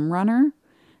a rum runner,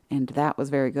 and that was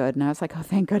very good. And I was like, oh,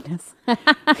 thank goodness.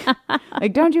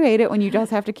 Like, don't you hate it when you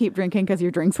just have to keep drinking because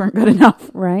your drinks weren't good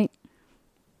enough? Right.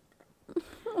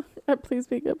 Please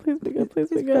be good. Please be good. Please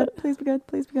be good. Please be good.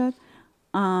 Please be good.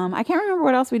 I can't remember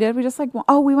what else we did. We just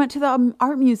we went to the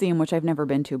art museum, which I've never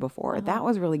been to before. That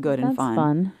was really good and fun. That's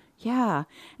fun. Yeah.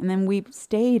 And then we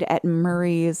stayed at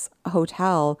Murray's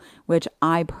Hotel, which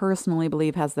I personally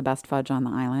believe has the best fudge on the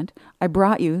island. I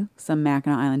brought you some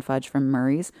Mackinac Island fudge from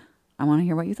Murray's. I want to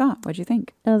hear what you thought. What'd you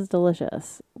think? It was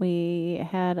delicious. We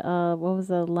had what was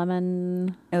the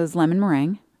lemon? It was lemon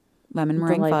meringue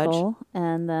Delightful. fudge.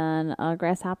 And then a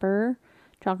grasshopper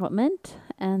chocolate mint,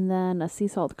 and then a sea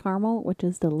salt caramel, which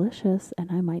is delicious,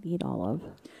 and I might eat all of.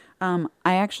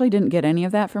 I actually didn't get any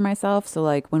of that for myself. So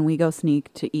like when we go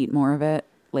sneak to eat more of it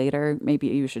later, maybe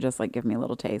you should just like give me a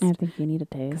little taste. I think you need a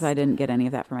taste. Because I didn't get any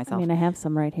of that for myself. I mean, I have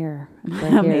some right here. It's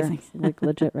right Amazing. Here. It's like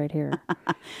legit right here.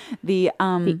 The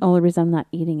only reason I'm not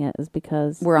eating it is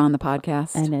because we're on the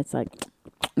podcast. And it's like,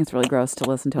 it's really gross to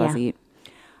listen to us eat.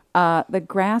 The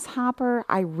grasshopper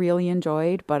I really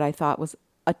enjoyed, but I thought was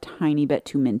a tiny bit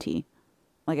too minty.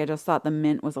 Like I just thought the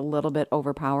mint was a little bit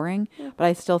overpowering, but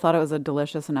I still thought it was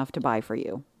delicious enough to buy for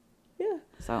you. Yeah.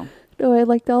 So. No, I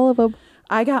liked all of them.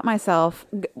 I got myself,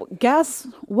 guess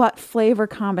what flavor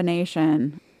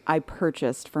combination I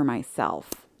purchased for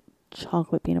myself?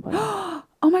 Chocolate peanut butter.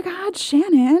 Oh my God,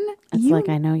 Shannon. It's like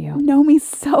I know you. Know me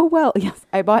so well. Yes,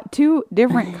 I bought 2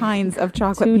 different kinds of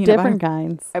chocolate peanut butter. 2 different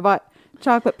kinds. I bought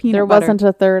chocolate peanut butter. There wasn't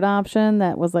a third option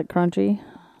that was like crunchy?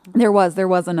 There was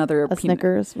another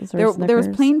Snickers. Was there Snickers? There was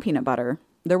plain peanut butter.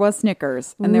 There was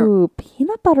Snickers, and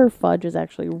peanut butter fudge is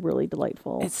actually really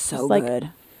delightful. It's so good.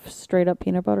 Like straight up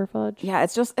peanut butter fudge. Yeah,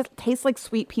 it tastes like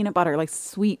sweet peanut butter, like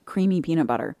sweet creamy peanut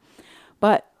butter.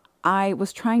 But I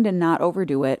was trying to not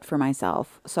overdo it for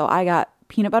myself, so I got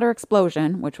peanut butter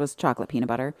explosion, which was chocolate peanut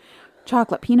butter,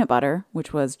 chocolate peanut butter,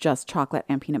 which was just chocolate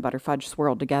and peanut butter fudge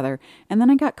swirled together. And then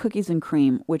I got cookies and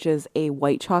cream, which is a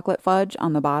white chocolate fudge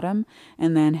on the bottom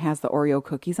and then has the Oreo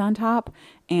cookies on top.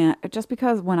 And just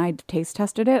because when I taste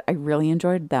tested it, I really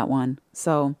enjoyed that one.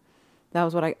 So that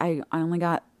was what I only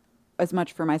got as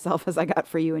much for myself as I got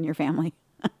for you and your family.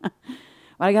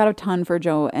 But I got a ton for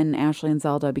Joe and Ashley and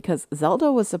Zelda because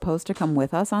Zelda was supposed to come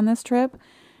with us on this trip.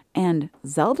 And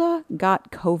Zelda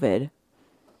got COVID.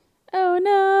 Oh,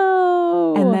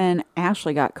 no. And then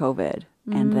Ashley got COVID.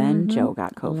 And then Joe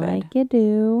got COVID. Like you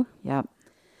do. Yep.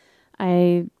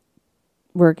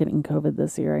 We're getting COVID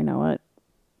this year. I know it.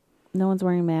 No one's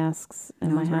wearing masks in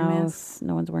No my one's wearing house. masks.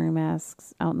 No one's wearing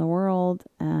masks out in the world.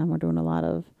 And we're doing a lot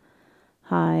of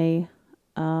high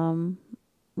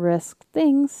risk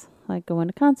things like going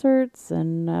to concerts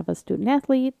and I have a student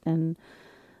athlete and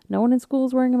no one in school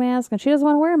is wearing a mask, and she doesn't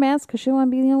want to wear a mask because she doesn't want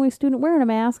to be the only student wearing a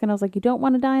mask. And I was like, you don't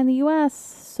want to die in the U.S.,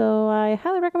 so I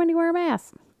highly recommend you wear a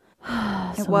mask.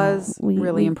 It was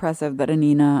really impressive that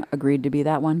Anina agreed to be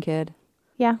that one kid.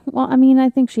 Yeah, well, I mean, I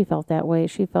think she felt that way.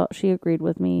 She agreed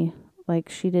with me. Like,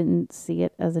 she didn't see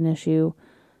it as an issue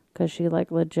because she,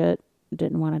 like, legit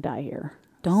didn't want to die here.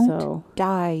 Don't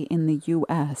die in the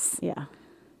U.S. Yeah.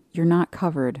 You're not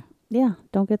covered. Yeah,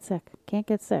 don't get sick. Can't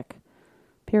get sick.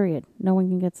 Period. No one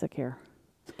can get sick here.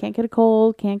 Can't get a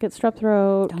cold, can't get strep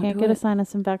throat, can't get a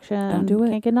sinus infection. Don't do it.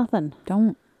 Can't get nothing.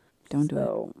 Don't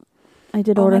do it. I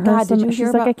did Oh order my God, her some. did you She's hear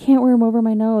like, about- I can't wear them over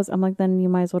my nose. I'm like, then you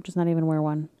might as well just not even wear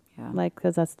one. Yeah. Like,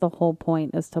 because that's the whole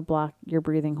point, is to block your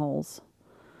breathing holes.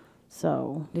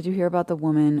 So. Did you hear about the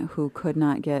woman who could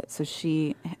not get, so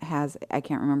she has, I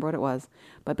can't remember what it was,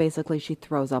 but basically she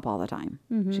throws up all the time.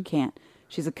 She can't.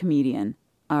 She's a comedian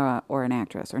or an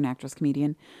actress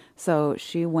comedian. So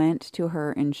she went to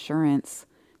her insurance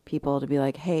people to be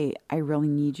like, hey, I really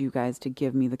need you guys to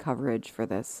give me the coverage for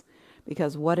this.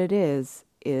 Because what it is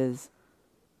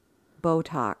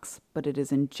Botox, but it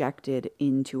is injected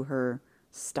into her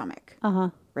stomach. Uh-huh.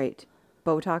 Right.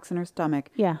 Botox in her stomach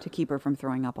Yeah. to keep her from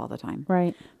throwing up all the time.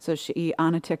 Right. So she,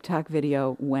 on a TikTok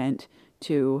video, went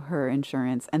to her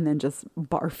insurance and then just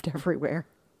barfed everywhere.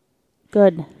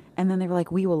 Good. And then they were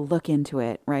like, we will look into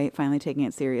it, right? Finally taking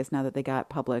it serious now that they got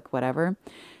public, whatever.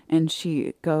 And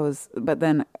she goes, but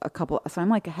then so I'm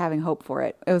like having hope for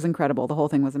it. It was incredible. The whole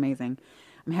thing was amazing.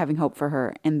 I'm having hope for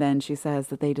her. And then she says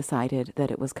that they decided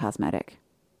that it was cosmetic.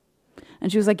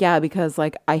 And she was like, yeah, because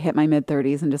like I hit my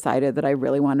mid-30s and decided that I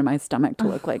really wanted my stomach to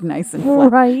look like nice and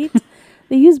flat. Right.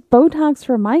 They use Botox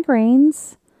for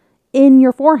migraines in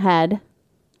your forehead.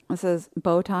 It says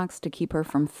Botox to keep her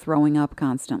from throwing up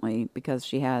constantly because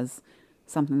she has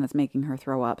something that's making her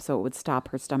throw up. So it would stop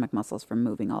her stomach muscles from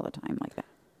moving all the time like that.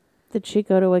 Did she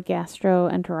go to a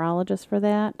gastroenterologist for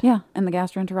that? Yeah. And the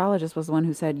gastroenterologist was the one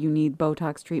who said you need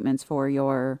Botox treatments for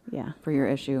your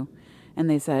issue. And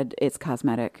they said it's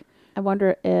cosmetic. I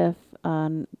wonder if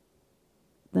a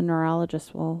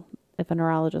neurologist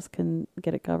can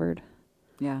get it covered.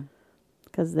 Yeah.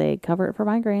 Because they cover it for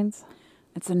migraines.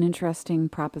 It's an interesting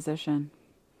proposition.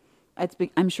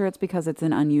 I'm sure it's because it's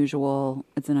an unusual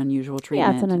treatment.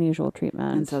 Yeah, it's an unusual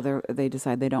treatment. And so they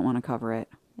decide they don't want to cover it.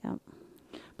 Yeah.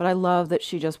 But I love that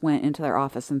she just went into their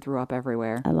office and threw up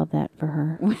everywhere. I love that for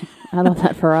her. I love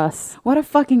that for us. What a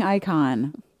fucking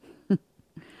icon.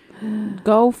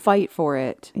 Go fight for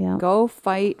it. Yeah. Go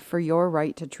fight for your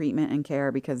right to treatment and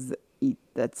care because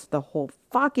that's the whole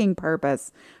fucking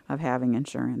purpose of having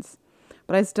insurance.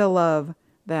 But I still love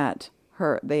that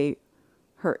her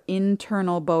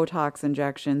internal Botox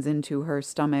injections into her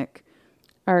stomach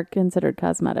Are considered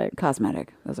cosmetic.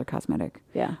 cosmetic. Those are cosmetic.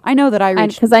 Yeah. I know that I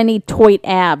reached. Because I need toit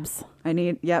abs. I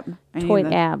need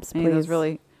Toit abs, I need those please.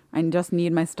 really. I just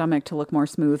need my stomach to look more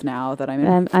smooth now that I'm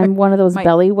in. I'm one of those my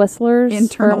belly whistlers for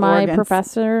internal my organs.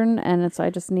 professor, and so I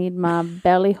just need my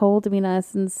belly hole to be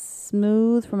nice and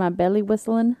smooth for my belly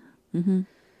whistling. Mm-hmm.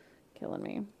 Killing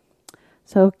me.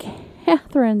 So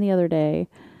Catherine the other day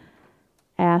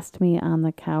asked me on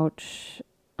the couch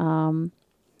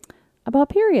about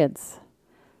periods,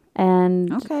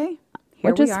 and Okay.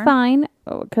 which is fine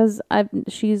because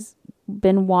she's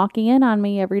been walking in on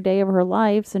me every day of her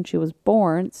life since she was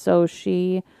born, so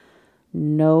she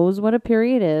knows what a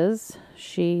period is.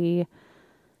 She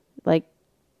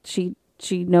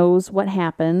knows what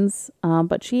happens,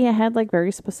 but she had like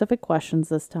very specific questions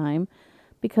this time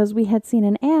because we had seen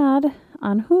an ad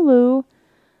on Hulu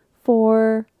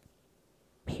for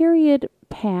period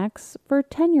packs for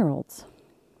 10-year-olds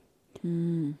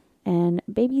and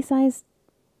baby-sized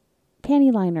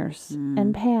panty liners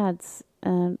and pads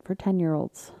for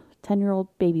 10-year-olds, 10-year-old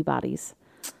baby bodies,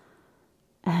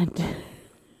 and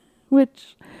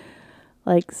which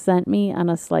like sent me on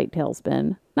a slight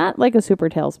tailspin. Not like a super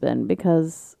tailspin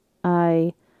because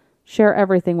I share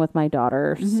everything with my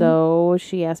daughter. So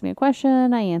she asked me a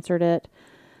question, I answered it.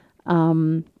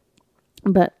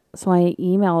 But so I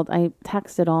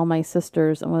texted all my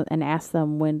sisters and asked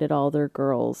them when did all their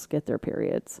girls get their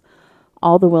periods.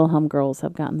 All the Wilhelm girls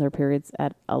have gotten their periods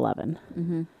at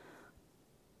 11.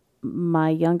 My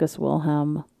youngest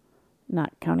Wilhelm,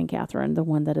 not counting Catherine, the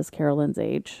one that is Carolyn's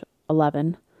age,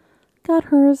 11, got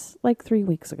hers like 3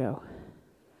 weeks ago.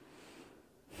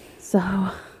 So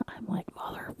I'm like,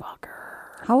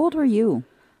 motherfucker. How old were you?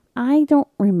 I don't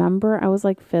remember. I was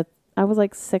like 6th,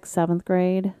 7th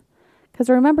grade. Because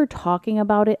I remember talking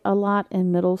about it a lot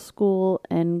in middle school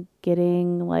and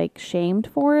getting like shamed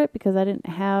for it because I didn't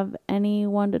have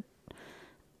anyone to,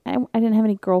 I didn't have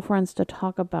any girlfriends to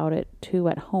talk about it to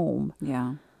at home.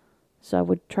 Yeah. So I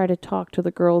would try to talk to the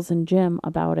girls in gym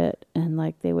about it and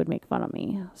like they would make fun of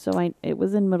me. So it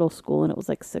was in middle school and it was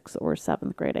like 6th or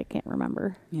 7th grade. I can't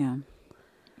remember. Yeah.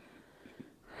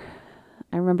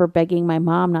 I remember begging my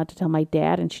mom not to tell my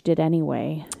dad and she did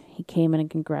anyway. He came in and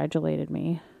congratulated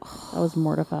me. I was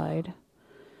mortified.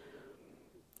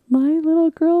 My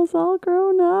little girl's all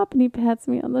grown up. And he pats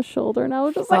me on the shoulder. And I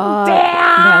was just like,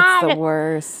 Dad! That's the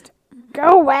worst.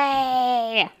 Go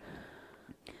away!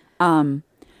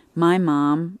 My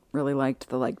mom really liked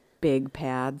the like big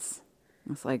pads.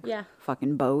 It's like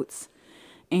fucking boats.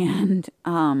 And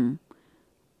I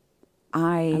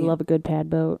love a good pad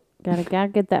boat. Gotta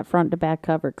get that front to back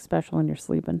cover, especially when you're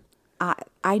sleeping.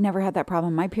 I never had that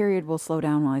problem. My period will slow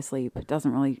down while I sleep. It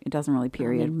doesn't really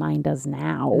period. I mean, mine does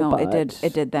now. No, but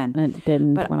it did then. It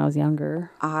didn't when I was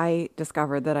younger. I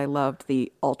discovered that I loved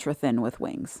the ultra thin with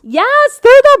wings. Yes,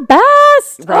 they're the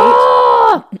best. Right?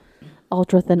 Oh!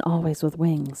 Ultra thin, always with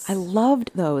wings. I loved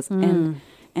those.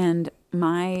 And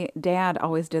my dad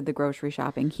always did the grocery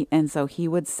shopping. And so he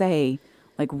would say,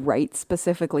 like, write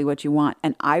specifically what you want.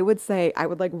 And I would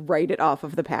like write it off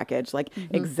of the package, like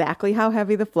exactly how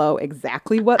heavy the flow,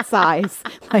 exactly what size,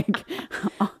 like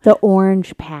the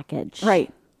orange package.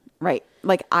 Right.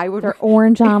 Like I would. They're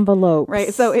orange envelopes.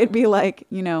 Right. So it'd be like,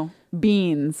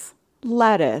 beans,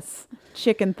 lettuce,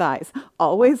 chicken thighs,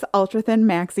 always ultra thin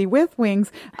maxi with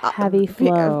wings, heavy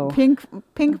flow, pink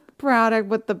product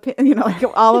with the, like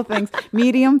all the things,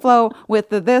 medium flow with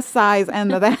the this size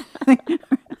and the that.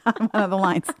 One of the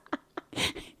lines.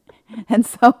 And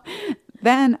so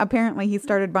then apparently he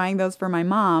started buying those for my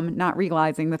mom, not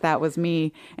realizing that was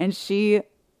me. And she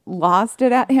lost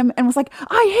it at him and was like,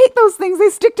 I hate those things. They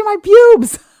stick to my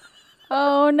pubes.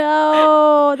 Oh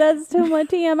no, that's too much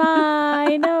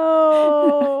TMI.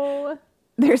 No.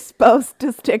 They're supposed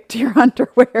to stick to your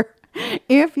underwear.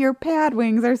 If your pad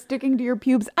wings are sticking to your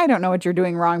pubes, I don't know what you're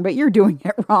doing wrong, but you're doing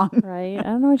it wrong. Right. I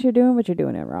don't know what you're doing, but you're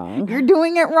doing it wrong. You're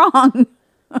doing it wrong.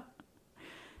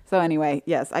 So anyway,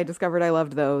 yes, I discovered I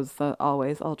loved those,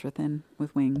 always ultra thin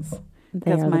with wings.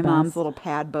 Because my mom's little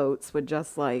pad boats would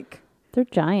just like... They're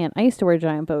giant. I used to wear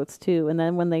giant boats too. And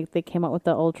then when they came out with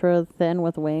the ultra thin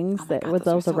with wings, that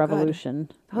was a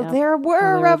revolution. Oh, yep. There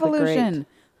were a revolution.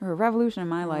 They were a revolution in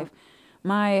my life.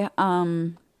 My,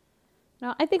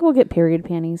 No, I think we'll get period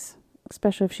panties,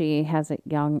 especially if she has it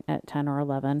young at 10 or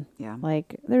 11. Yeah.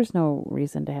 Like, there's no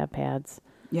reason to have pads.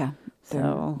 Yeah.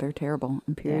 They're terrible.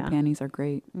 And period panties are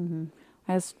great. Mm-hmm.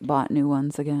 I just bought new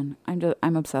ones again.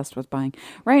 I'm obsessed with buying.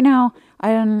 Right now,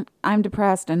 I'm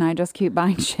depressed and I just keep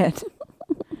buying shit.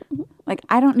 Like,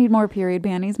 I don't need more period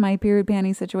panties. My period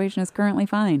panty situation is currently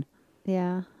fine.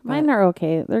 Yeah. Mine are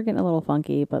okay. They're getting a little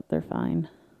funky, but they're fine.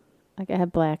 Like, I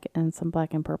have black and some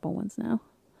black and purple ones now.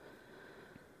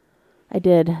 I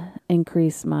did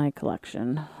increase my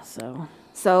collection,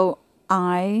 So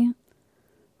I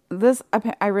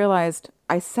realized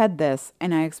I said this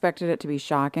and I expected it to be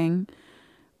shocking,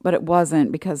 but it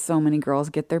wasn't because so many girls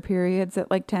get their periods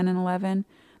at like 10 and 11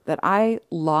 that I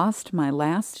lost my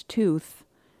last tooth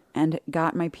and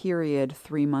got my period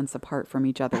 3 months apart from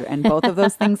each other. And both of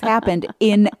those things happened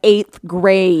in 8th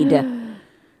grade.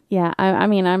 Yeah, I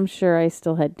mean, I'm sure I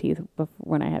still had teeth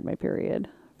when I had my period,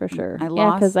 for sure.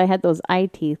 Because I had those eye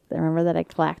teeth. Remember that I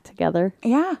clacked together?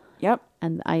 Yeah, yep.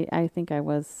 And I think I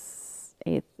was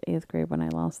eighth grade when I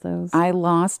lost those. I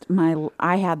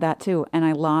had that too. And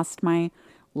I lost my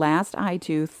last eye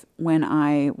tooth when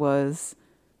I was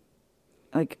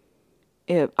like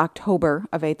October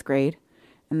of 8th grade.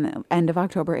 And the end of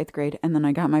October, 8th grade. And then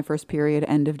I got my first period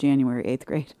end of January, 8th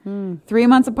grade. 3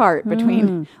 months apart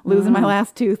between losing my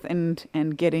last tooth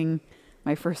and getting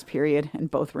my first period. And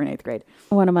both were in 8th grade.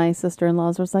 One of my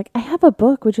sister-in-laws was like, I have a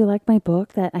book. Would you like my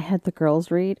book that I had the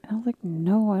girls read? And I was like,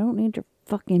 no, I don't need your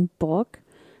fucking book.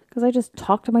 because I just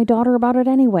talked to my daughter about it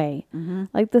anyway.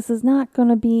 Like, this is not going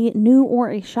to be new or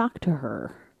a shock to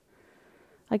her.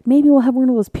 Like, maybe we'll have one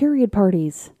of those period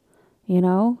parties,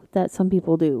 that some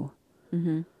people do.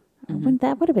 Wouldn't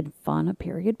that would have been fun, a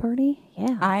period party?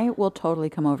 Yeah. I will totally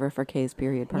come over for Kay's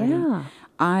period party. Yeah.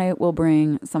 I will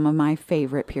bring some of my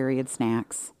favorite period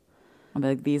snacks. I'll be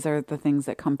like, these are the things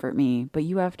that comfort me, but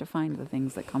you have to find the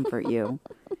things that comfort you.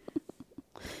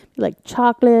 Like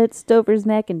chocolate, Stover's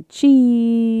mac and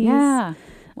cheese. Yeah.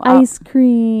 Ice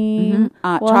cream.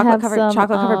 We'll have some,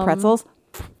 chocolate covered pretzels.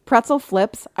 Pretzel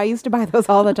flips. I used to buy those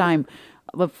all the time.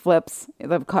 The flips,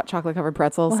 the chocolate covered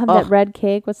pretzels. We'll have that red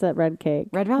cake. What's that red cake?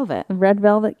 Red velvet. Red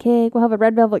velvet cake. We'll have a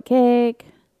red velvet cake.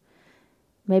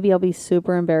 Maybe I'll be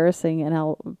super embarrassing and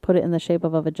I'll put it in the shape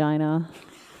of a vagina.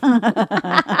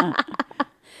 I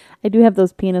do have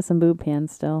those penis and boob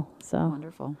pans still, so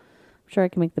Wonderful. I'm sure I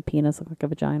can make the penis look like a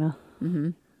vagina.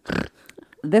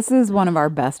 This is one of our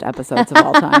best episodes of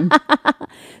all time.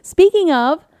 Speaking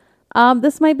of,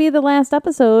 this might be the last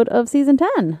episode of season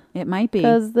 10. It might be.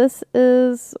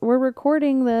 Because we're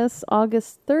recording this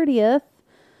August 30th,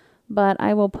 but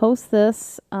I will post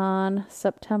this on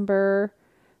September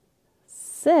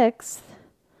 6th,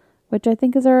 which I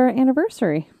think is our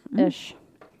anniversary-ish.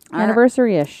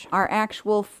 Anniversary-ish. Our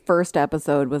actual first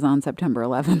episode was on September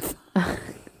 11th.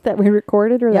 That we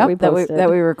recorded or that we posted? That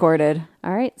we recorded.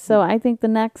 All right. So I think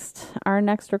our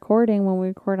next recording, when we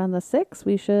record on the 6th,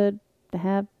 we should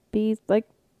be like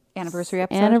Anniversary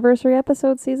episode. Anniversary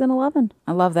episode, season 11.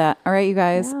 I love that. All right, you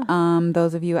guys. Yeah.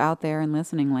 Those of you out there in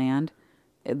listening land,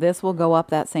 this will go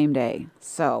up that same day.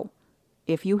 So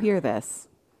if you hear this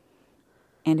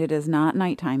and it is not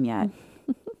nighttime yet,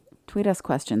 tweet us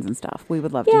questions and stuff. We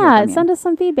would love to hear from you. Send us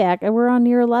some feedback. We're on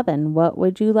year 11. What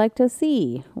would you like to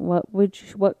see? What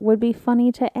would be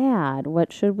funny to add?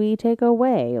 What should we take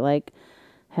away? Like,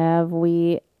 have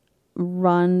we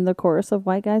run the course of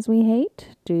White Guys We Hate?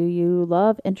 Do you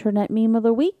love Internet Meme of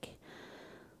the Week?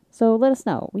 So let us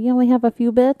know. We only have a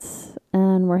few bits,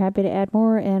 and we're happy to add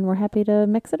more, and we're happy to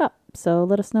mix it up. So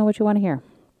let us know what you want to hear.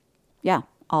 Yeah,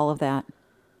 all of that.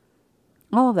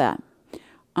 All of that.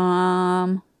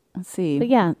 Let's see. But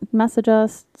yeah, message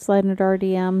us, slide into our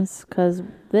DMs, because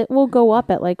it will go up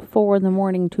at like 4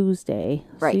 a.m. Tuesday.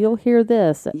 Right. So you'll hear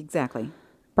this Exactly.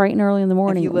 bright and early in the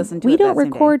morning. If you listen to we it don't that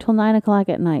same record till 9 o'clock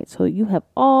at night, so you have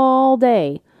all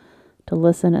day to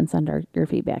listen and send your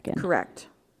feedback in. Correct.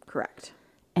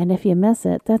 And if you miss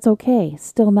it, that's okay.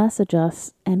 Still message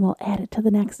us, and we'll add it to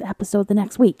the next episode the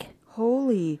next week.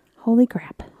 Holy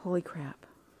crap.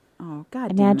 Oh,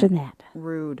 God Imagine damn it. that.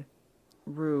 Rude.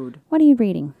 What are you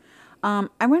reading?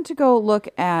 I went to go look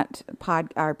at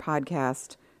our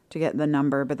podcast to get the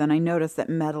number, but then I noticed that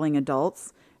Meddling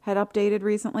Adults had updated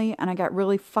recently, and I got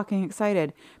really fucking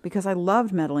excited because I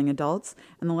loved Meddling Adults,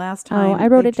 and the last time... I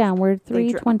wrote it down. We're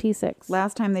 326.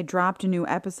 Last time they dropped a new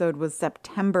episode was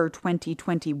September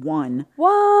 2021.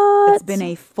 What? It's been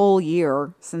a full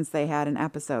year since they had an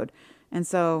episode. And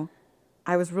so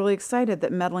I was really excited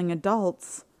that Meddling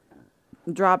Adults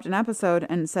dropped an episode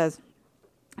and it says,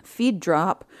 Feed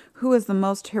Drop, who is the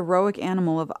most heroic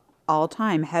animal of all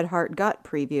time? Head, Heart, Gut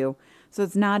preview. So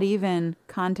it's not even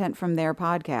content from their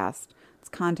podcast. It's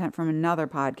content from another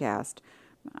podcast.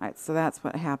 All right, so that's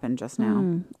what happened just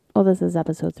now. Oh, this is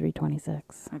episode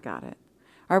 326. I got it.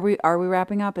 Are we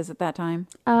wrapping up? Is it that time?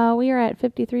 We are at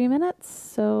 53 minutes,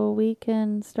 so we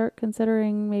can start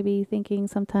considering maybe thinking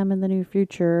sometime in the near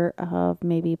future of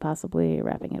maybe possibly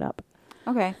wrapping it up.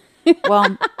 Okay.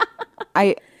 Well,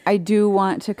 I do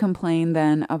want to complain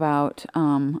then about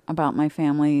my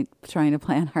family trying to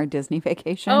plan our Disney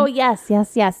vacation. Oh, yes.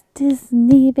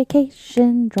 Disney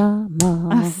vacation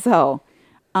drama. So,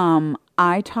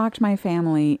 I talked my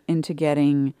family into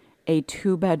getting a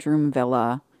 2-bedroom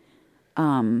villa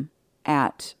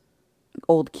at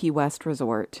Old Key West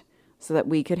Resort so that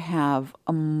we could have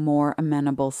a more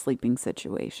amenable sleeping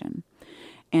situation.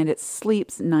 And it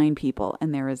sleeps 9 people.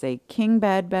 And there is a king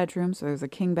bedroom. So there's a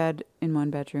king bed in one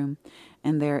bedroom.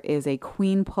 And there is a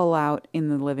queen pull-out in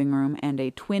the living room and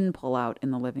a twin pull-out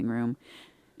in the living room.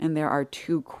 And there are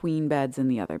 2 queen beds in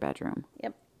the other bedroom.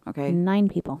 Yep. Okay? 9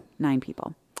 people. 9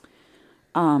 people.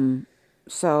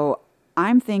 So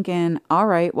I'm thinking, all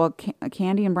right, well,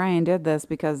 Candy and Brian did this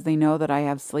because they know that I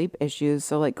have sleep issues.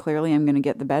 So, like, clearly I'm going to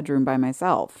get the bedroom by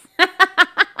myself.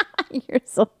 You're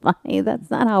so funny. That's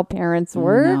not how parents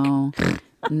work. No,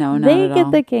 not they at get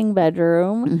all. the king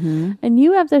bedroom, and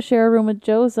you have to share a room with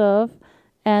Joseph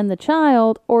and the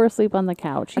child, or sleep on the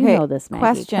couch. You know this, Maggie.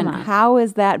 Question: Come on. How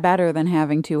is that better than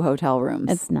having 2 hotel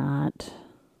rooms? It's not.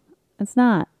 It's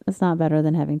not better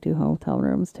than having 2 hotel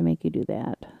rooms to make you do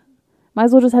that. Might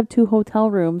as well just have 2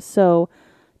 hotel rooms. So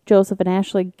Joseph and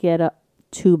Ashley get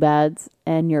 2 beds,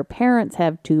 and your parents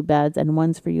have 2 beds, and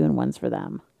one's for you and one's for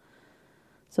them.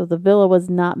 So the villa was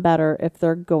not better if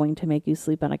they're going to make you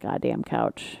sleep on a goddamn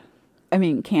couch. I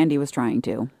mean, Candy was trying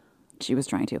to. She was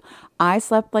trying to. I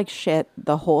slept like shit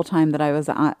the whole time that I was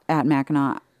at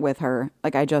Mackinac with her.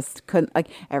 Like, I just couldn't, like,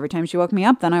 every time she woke me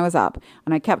up, then I was up.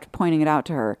 And I kept pointing it out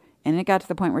to her. And it got to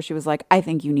the point where she was like, I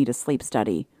think you need a sleep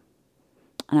study.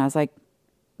 And I was like,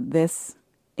 this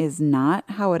is not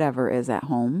how it ever is at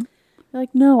home. You're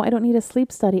like, no, I don't need a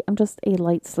sleep study. I'm just a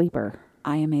light sleeper.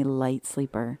 I am a light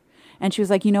sleeper. And she was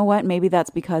like, you know what? Maybe that's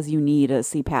because you need a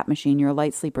CPAP machine. You're a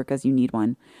light sleeper because you need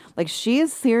one. Like, she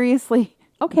is seriously...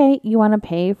 Okay, you want to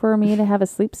pay for me to have a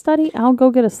sleep study? I'll go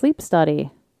get a sleep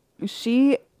study.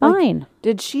 She... Fine. Like,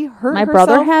 did she hurt My herself?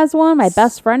 brother has one. My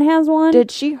best friend has one. Did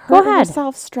she hurt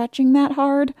herself stretching that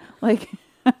hard? Like,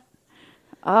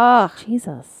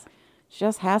 Jesus. She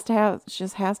just has to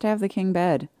have the king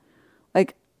bed.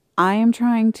 Like, I am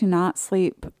trying to not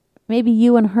sleep. Maybe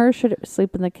you and her should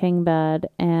sleep in the king bed,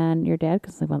 and your dad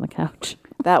could sleep on the couch.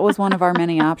 That was one of our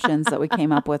many options that we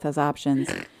came up with as options.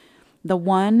 The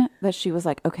one that she was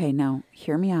like, okay, no,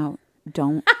 hear me out.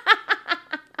 Don't,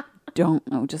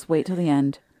 just wait till the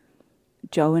end.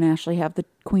 Joe and Ashley have the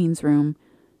queen's room.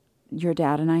 Your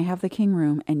dad and I have the king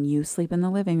room, and you sleep in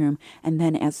the living room. And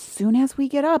then as soon as we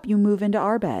get up, you move into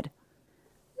our bed.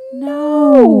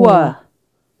 No.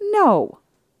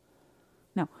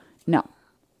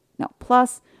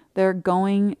 Plus, they're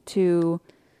going to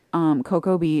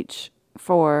Cocoa Beach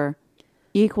for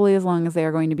equally as long as they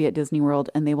are going to be at Disney World,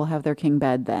 and they will have their king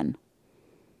bed then.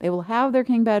 They will have their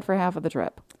king bed for half of the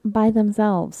trip. By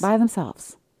themselves.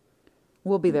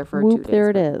 We'll be there for Whoop, 2 days. there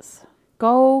it is.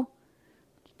 Go.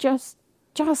 Just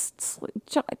sleep.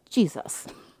 Jesus.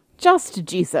 Just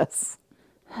Jesus.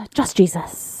 Just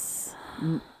Jesus.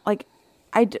 Like,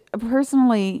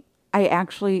 personally, I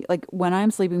actually, like, when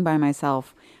I'm sleeping by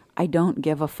myself, I don't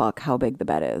give a fuck how big the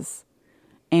bed is.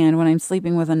 And when I'm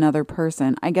sleeping with another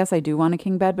person, I guess I do want a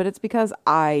king bed, but it's because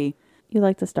You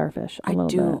like the starfish a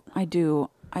little bit. I do.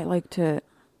 I like to...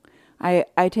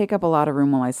 I take up a lot of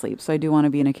room while I sleep, so I do want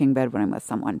to be in a king bed when I'm with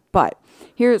someone. But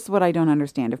here's what I don't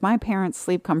understand. If my parents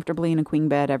sleep comfortably in a queen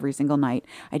bed every single night,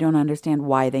 I don't understand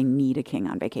why they need a king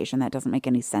on vacation. That doesn't make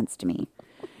any sense to me.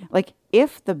 Like,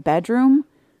 if the bedroom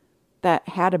that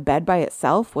had a bed by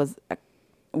itself was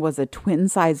a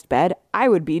twin-sized bed, I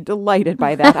would be delighted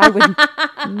by that. I would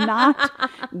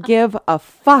not give a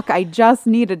fuck. I just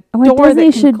need a door what Disney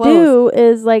that can should close. do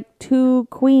is like 2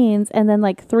 queens and then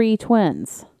like 3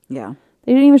 twins. Yeah.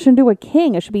 They shouldn't do a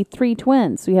king. It should be 3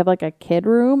 twins. So you have like a kid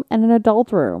room and an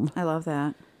adult room. I love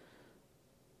that.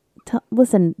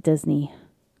 Listen, Disney.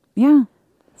 Yeah.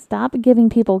 Stop giving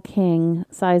people king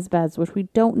size beds, which we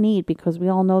don't need because we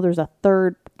all know there's a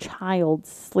 3rd child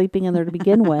sleeping in there to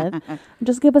begin with.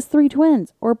 Just give us 3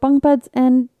 twins or bunk beds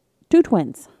and 2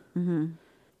 twins. Mm-hmm.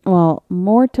 Well,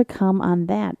 more to come on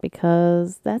that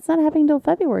because that's not happening till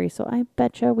February. So I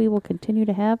betcha we will continue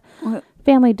to have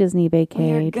family Disney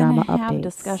vacay drama updates.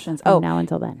 Discussions. From now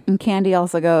until then. And Candy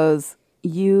also goes,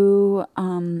 you're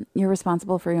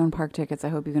responsible for your own park tickets. I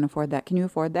hope you can afford that. Can you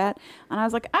afford that? And I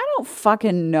was like, I don't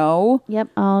fucking know. Yep,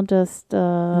 I'll just get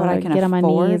on my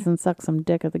afford? knees and suck some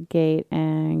dick at the gate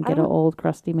and get an old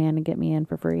crusty man to get me in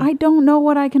for free. I don't know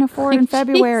what I can afford in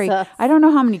February. Jesus. I don't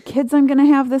know how many kids I'm going to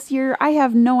have this year. I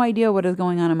have no idea what is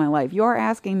going on in my life. You're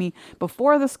asking me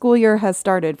before the school year has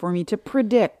started for me to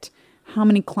predict how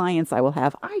many clients I will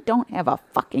have. I don't have a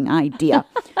fucking idea.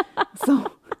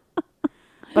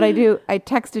 But I do. I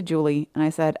texted Julie and I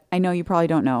said, I know you probably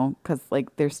don't know because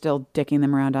like they're still dicking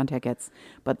them around on tickets,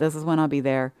 but this is when I'll be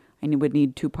there. I would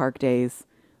need 2 park days.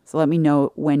 So let me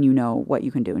know when you know what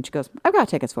you can do. And she goes, I've got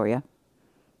tickets for you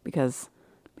because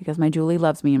my Julie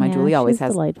loves me and my Julie always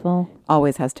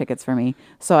has tickets for me.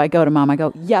 So I go to Mom. I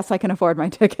go, yes, I can afford my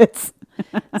tickets.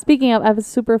 Speaking of, I have a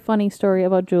super funny story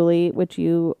about Julie, which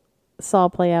you saw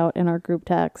play out in our group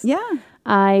text. Yeah.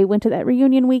 I went to that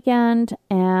reunion weekend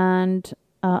and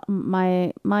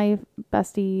my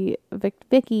bestie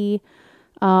Vicky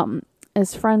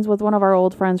is friends with one of our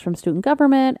old friends from student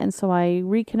government, and so I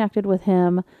reconnected with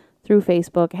him through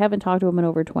Facebook. I haven't talked to him in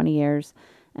over 20 years,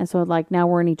 and so like now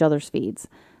we're in each other's feeds.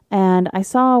 And I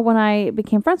saw when I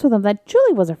became friends with him that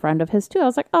Julie was a friend of his too. I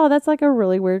was like, oh, that's like a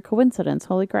really weird coincidence.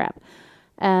 Holy crap.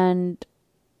 And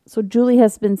so Julie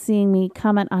has been seeing me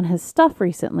comment on his stuff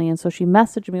recently, and so she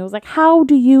messaged me. Was like, how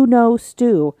do you know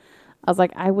Stu? I was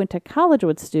like, I went to college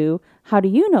with Stu. How do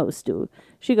you know Stu?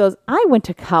 She goes, I went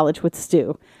to college with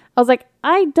Stu. I was like,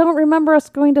 I don't remember us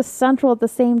going to Central at the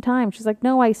same time. She's like,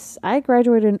 no, I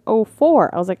graduated in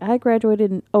 '04. I was like, I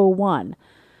graduated in '01.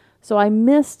 So I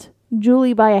missed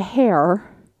Julie by a hair,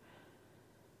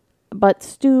 but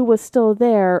Stu was still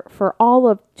there for all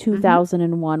of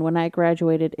 2001 when I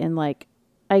graduated in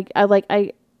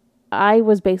I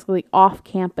was basically off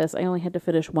campus. I only had to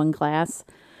finish one class.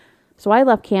 So I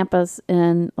left campus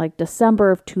in like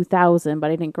December of 2000, but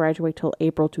I didn't graduate till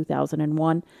April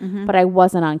 2001. But I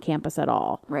wasn't on campus at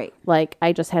all. Right. Like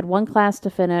I just had one class to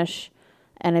finish,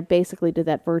 and I basically did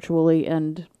that virtually,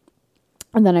 and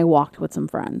then I walked with some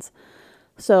friends.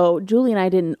 So Julie and I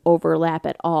didn't overlap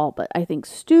at all, but I think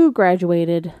Stu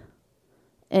graduated.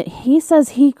 He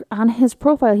says on his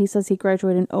profile, he says he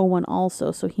graduated in '01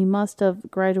 also. So he must have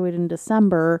graduated in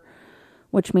December,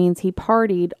 which means he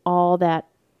partied all that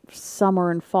summer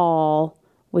and fall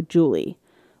with Julie,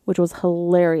 which was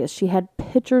hilarious. She had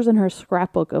pictures in her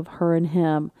scrapbook of her and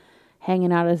him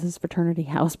hanging out at his fraternity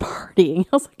house partying.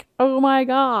 I was like, oh my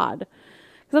God.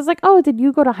 Because I was like, oh, did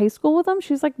you go to high school with him?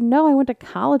 She's like, no, I went to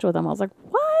college with him. I was like,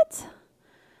 what?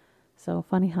 So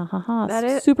funny, ha ha ha. That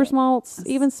is super small,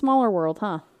 even smaller world,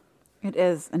 huh? It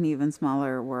is an even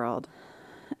smaller world.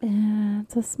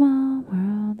 It's a small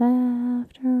world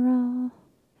after all.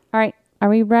 All right. Are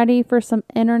we ready for some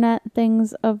internet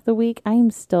things of the week?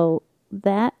 I'm still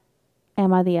that.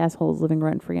 Am I the assholes living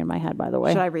rent free in my head, by the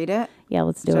way? Should I read it? Yeah,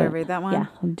 let's do it. Should I read that one? Yeah,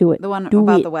 do it. The one do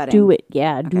about it. the wedding. Do it.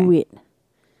 Yeah, do Okay. it.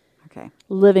 Okay.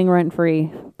 Living rent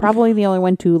free. Probably the only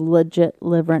one to legit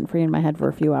live rent free in my head for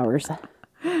a few hours.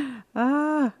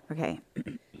 Okay.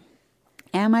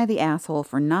 Am I the asshole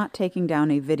for not taking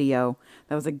down a video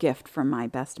that was a gift from my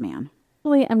best man?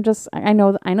 Really, I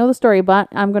know the story, but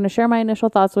I'm going to share my initial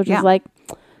thoughts, which Yeah. is like,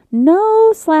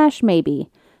 no/maybe,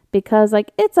 because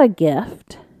like it's a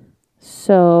gift,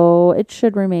 so it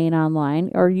should remain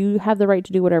online, or you have the right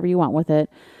to do whatever you want with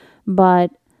it.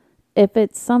 But if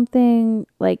it's something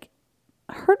like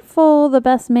hurtful the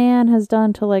best man has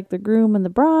done to like the groom and the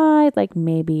bride, like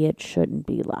maybe it shouldn't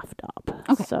be left up.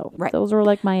 Okay, So right. those were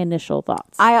like my initial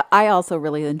thoughts. I also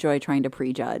really enjoy trying to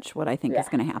prejudge what I think is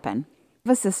going to happen. I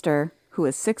have a sister who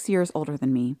is 6 years older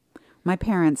than me. My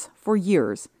parents, for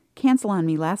years, cancel on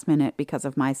me last minute because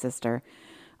of my sister.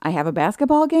 I have a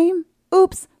basketball game?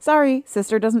 Oops, sorry,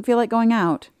 sister doesn't feel like going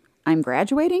out. I'm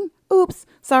graduating? Oops,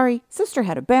 sorry, sister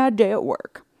had a bad day at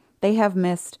work. They have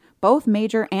missed both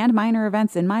major and minor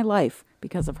events in my life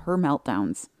because of her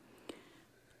meltdowns.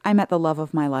 I met the love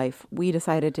of my life. We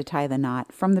decided to tie the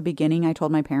knot. From the beginning, I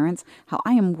told my parents how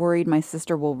I am worried my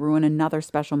sister will ruin another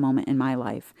special moment in my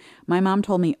life. My mom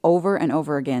told me over and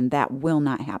over again that will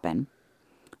not happen.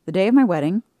 The day of my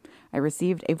wedding, I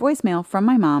received a voicemail from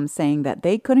my mom saying that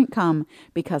they couldn't come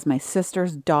because my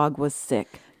sister's dog was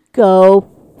sick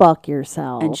Go fuck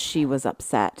yourself. and she was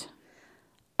upset.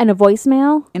 And a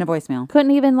voicemail? In a voicemail.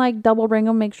 Couldn't even like double ring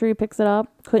him, make sure he picks it up.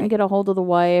 Couldn't get a hold of the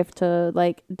wife to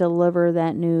like deliver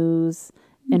that news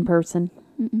in person.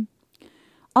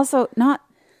 Also, not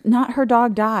her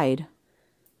dog died.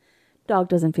 Dog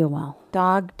doesn't feel well.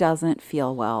 Dog doesn't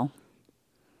feel well.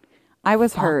 I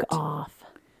was hurt. Off.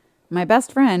 My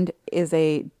best man is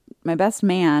a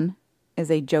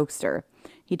jokester.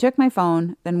 He took my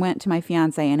phone, then went to my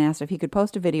fiance and asked if he could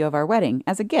post a video of our wedding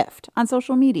as a gift on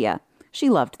social media. She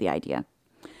loved the idea.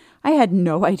 I had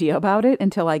no idea about it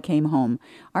until I came home.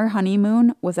 Our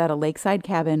honeymoon was at a lakeside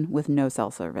cabin with no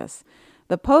cell service.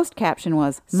 The post caption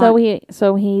was, So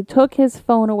he took his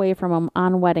phone away from him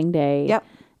on wedding day. Yep.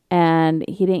 And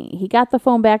he got the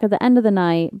phone back at the end of the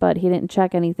night, but he didn't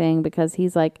check anything because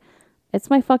he's like, it's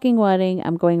my fucking wedding.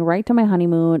 I'm going right to my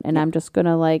honeymoon and I'm just going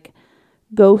to like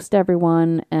ghost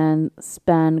everyone and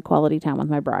spend quality time with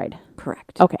my bride.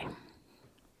 Correct. Okay.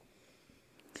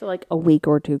 So like a week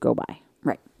or two go by.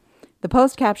 Right. The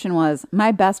post caption was,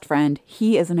 my best friend,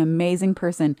 he is an amazing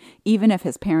person, even if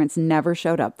his parents never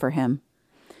showed up for him.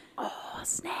 Oh,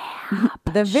 snap.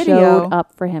 The video Showed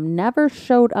up for him. Never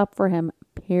showed up for him.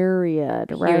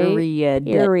 Period. Right?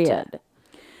 Period.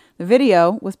 The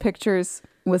video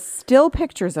was still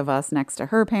pictures of us next to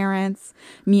her parents,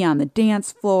 me on the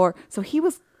dance floor. So he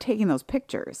was taking those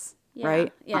pictures,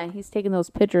 right? Yeah, he's taking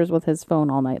those pictures with his phone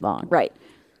all night long. Right.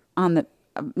 On the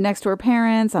next to her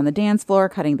parents, on the dance floor,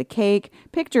 cutting the cake.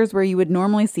 Pictures where you would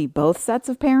normally see both sets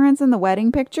of parents in the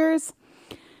wedding pictures.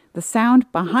 The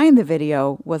sound behind the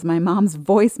video was my mom's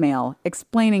voicemail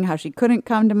explaining how she couldn't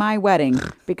come to my wedding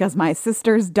because my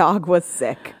sister's dog was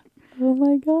sick. Oh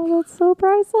my God, that's so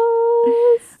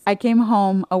priceless. I came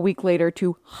home a week later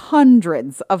to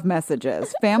hundreds of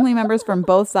messages. Family members from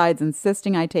both sides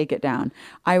insisting I take it down.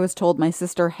 I was told my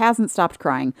sister hasn't stopped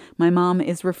crying. My mom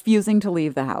is refusing to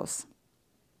leave the house.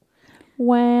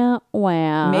 Wow.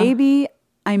 Maybe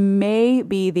I may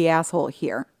be the asshole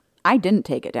here. I didn't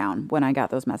take it down when I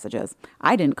got those messages.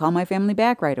 I didn't call my family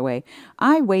back right away.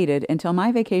 I waited until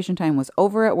my vacation time was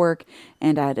over at work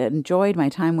and I'd enjoyed my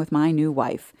time with my new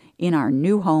wife in our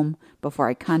new home before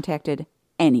I contacted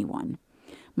anyone.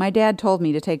 My dad told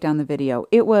me to take down the video.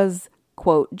 It was,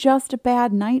 quote, just a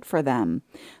bad night for them,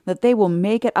 that they will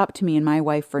make it up to me and my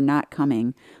wife for not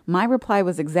coming. My reply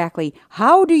was exactly,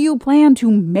 how do you plan to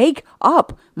make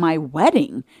up my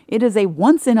wedding? It is a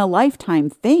once-in-a-lifetime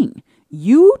thing.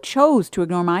 You chose to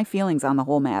ignore my feelings on the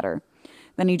whole matter.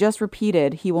 Then he just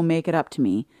repeated, he will make it up to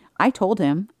me. I told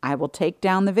him I will take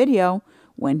down the video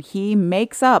when he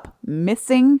makes up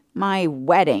missing my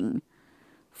wedding.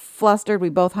 Flustered, we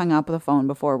both hung up the phone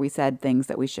before we said things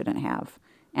that we shouldn't have.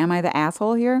 Am I the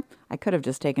asshole here? I could have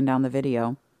just taken down the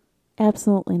video.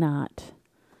 Absolutely not.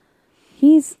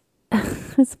 His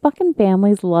fucking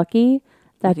family's lucky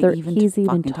that he's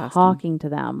even talking to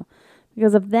them.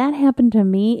 Because if that happened to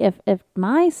me, if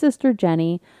my sister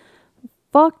Jenny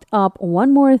fucked up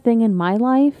one more thing in my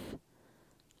life,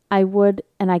 I would,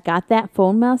 and I got that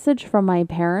phone message from my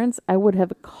parents, I would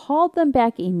have called them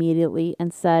back immediately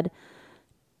and said,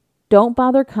 don't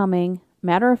bother coming.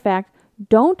 Matter of fact,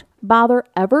 don't bother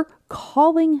ever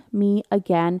calling me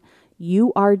again.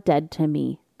 You are dead to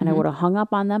me. And I would have hung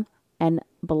up on them and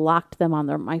blocked them on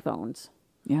my phones.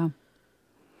 Yeah.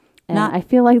 And I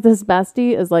feel like this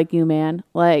bestie is like you, man.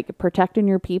 Like protecting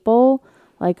your people.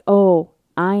 Like, oh,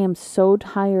 I am so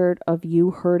tired of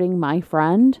you hurting my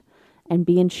friend and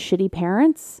being shitty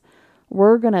parents.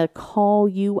 We're going to call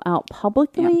you out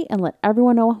publicly and let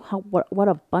everyone know what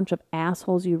a bunch of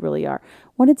assholes you really are.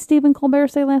 What did Stephen Colbert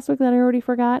say last week that I already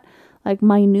forgot? Like,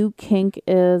 my new kink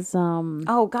is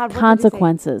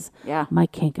consequences. Yeah. My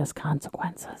kink is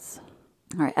consequences.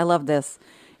 All right. I love this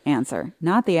answer.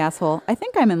 Not the asshole. I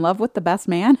think I'm in love with the best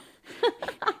man.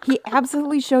 He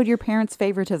absolutely showed your parents'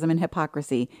 favoritism and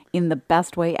hypocrisy in the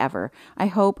best way ever. I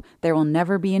hope there will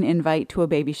never be an invite to a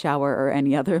baby shower or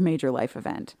any other major life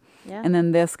event. Yeah. And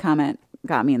then this comment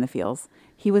got me in the feels.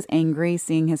 He was angry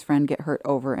seeing his friend get hurt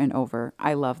over and over.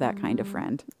 I love that kind of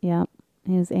friend. Yeah.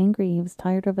 He was angry. He was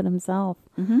tired of it himself.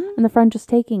 And the friend just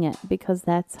taking it because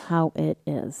that's how it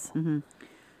is.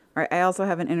 All right, I also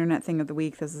have an internet thing of the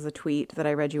week. This is a tweet that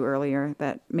I read you earlier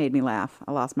that made me laugh.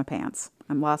 I lost my pants.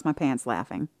 I lost my pants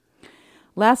laughing.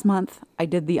 Last month, I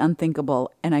did the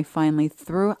unthinkable, and I finally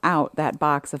threw out that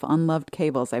box of unloved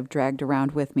cables I've dragged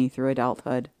around with me through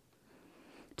adulthood.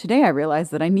 Today, I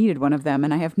realized that I needed one of them,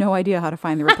 and I have no idea how to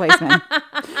find the replacement.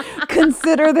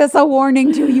 Consider this a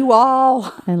warning to you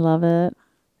all. I love it.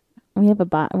 We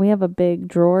have a big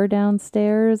drawer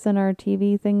downstairs in our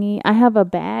TV thingy. I have a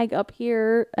bag up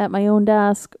here at my own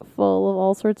desk full of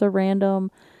all sorts of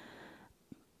random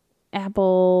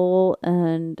Apple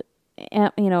and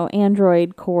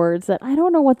Android cords that I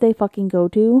don't know what they fucking go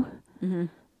to,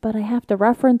 but I have to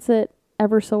reference it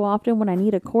ever so often when I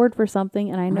need a cord for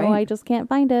something, and I know I just can't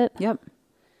find it. Yep.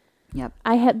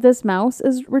 I had this mouse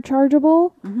is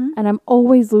rechargeable, and I'm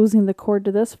always losing the cord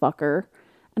to this fucker.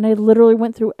 And I literally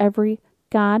went through every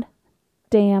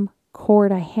goddamn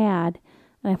cord I had.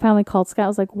 And I finally called Scott. I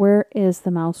was like, where is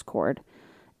the mouse cord?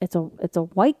 It's a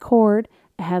white cord.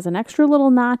 It has an extra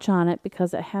little notch on it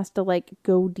because it has to like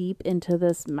go deep into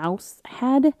this mouse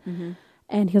head.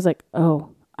 And he was like, oh,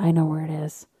 I know where it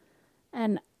is.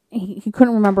 And he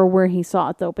couldn't remember where he saw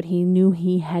it though, but he knew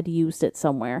he had used it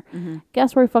somewhere.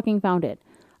 Guess where I fucking found it?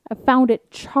 I found it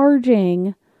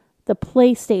charging the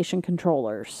PlayStation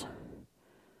controllers.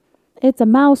 It's a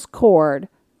mouse cord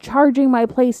charging my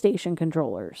PlayStation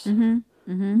controllers.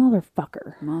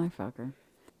 Motherfucker.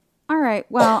 All right.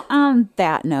 Well, on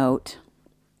that note,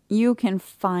 you can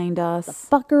find us.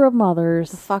 The fucker of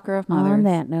mothers. On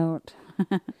that note.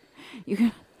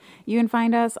 You can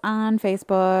find us on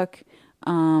Facebook.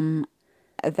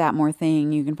 That More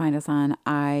Thing. You can find us on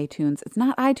iTunes. It's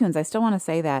not iTunes. I still want to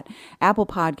say that. Apple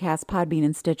Podcasts, Podbean,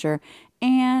 and Stitcher.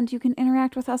 And you can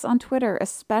interact with us on Twitter,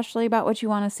 especially about what you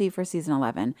want to see for season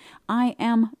 11. I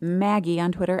am Maggie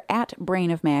on Twitter at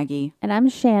Brain of Maggie. And I'm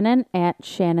Shannon at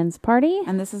Shannon's Party.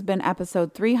 And this has been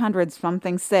episode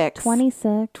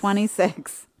 300-something-6.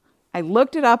 26. I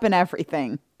looked it up and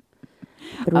everything.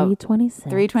 326.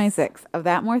 326 of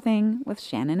That More Thing with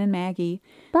Shannon and Maggie.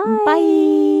 Bye.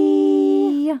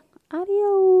 Bye.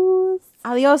 Adios.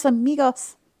 Adios,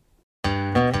 amigos.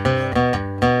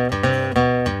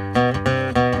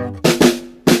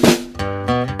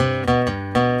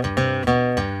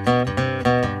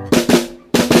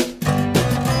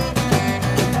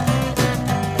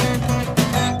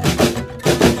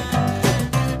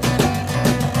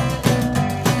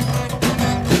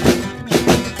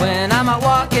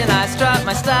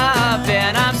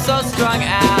 strung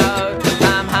out.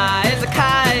 I'm high as a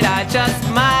kite, I just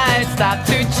might stop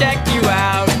to check you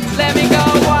out. Let me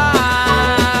go wild.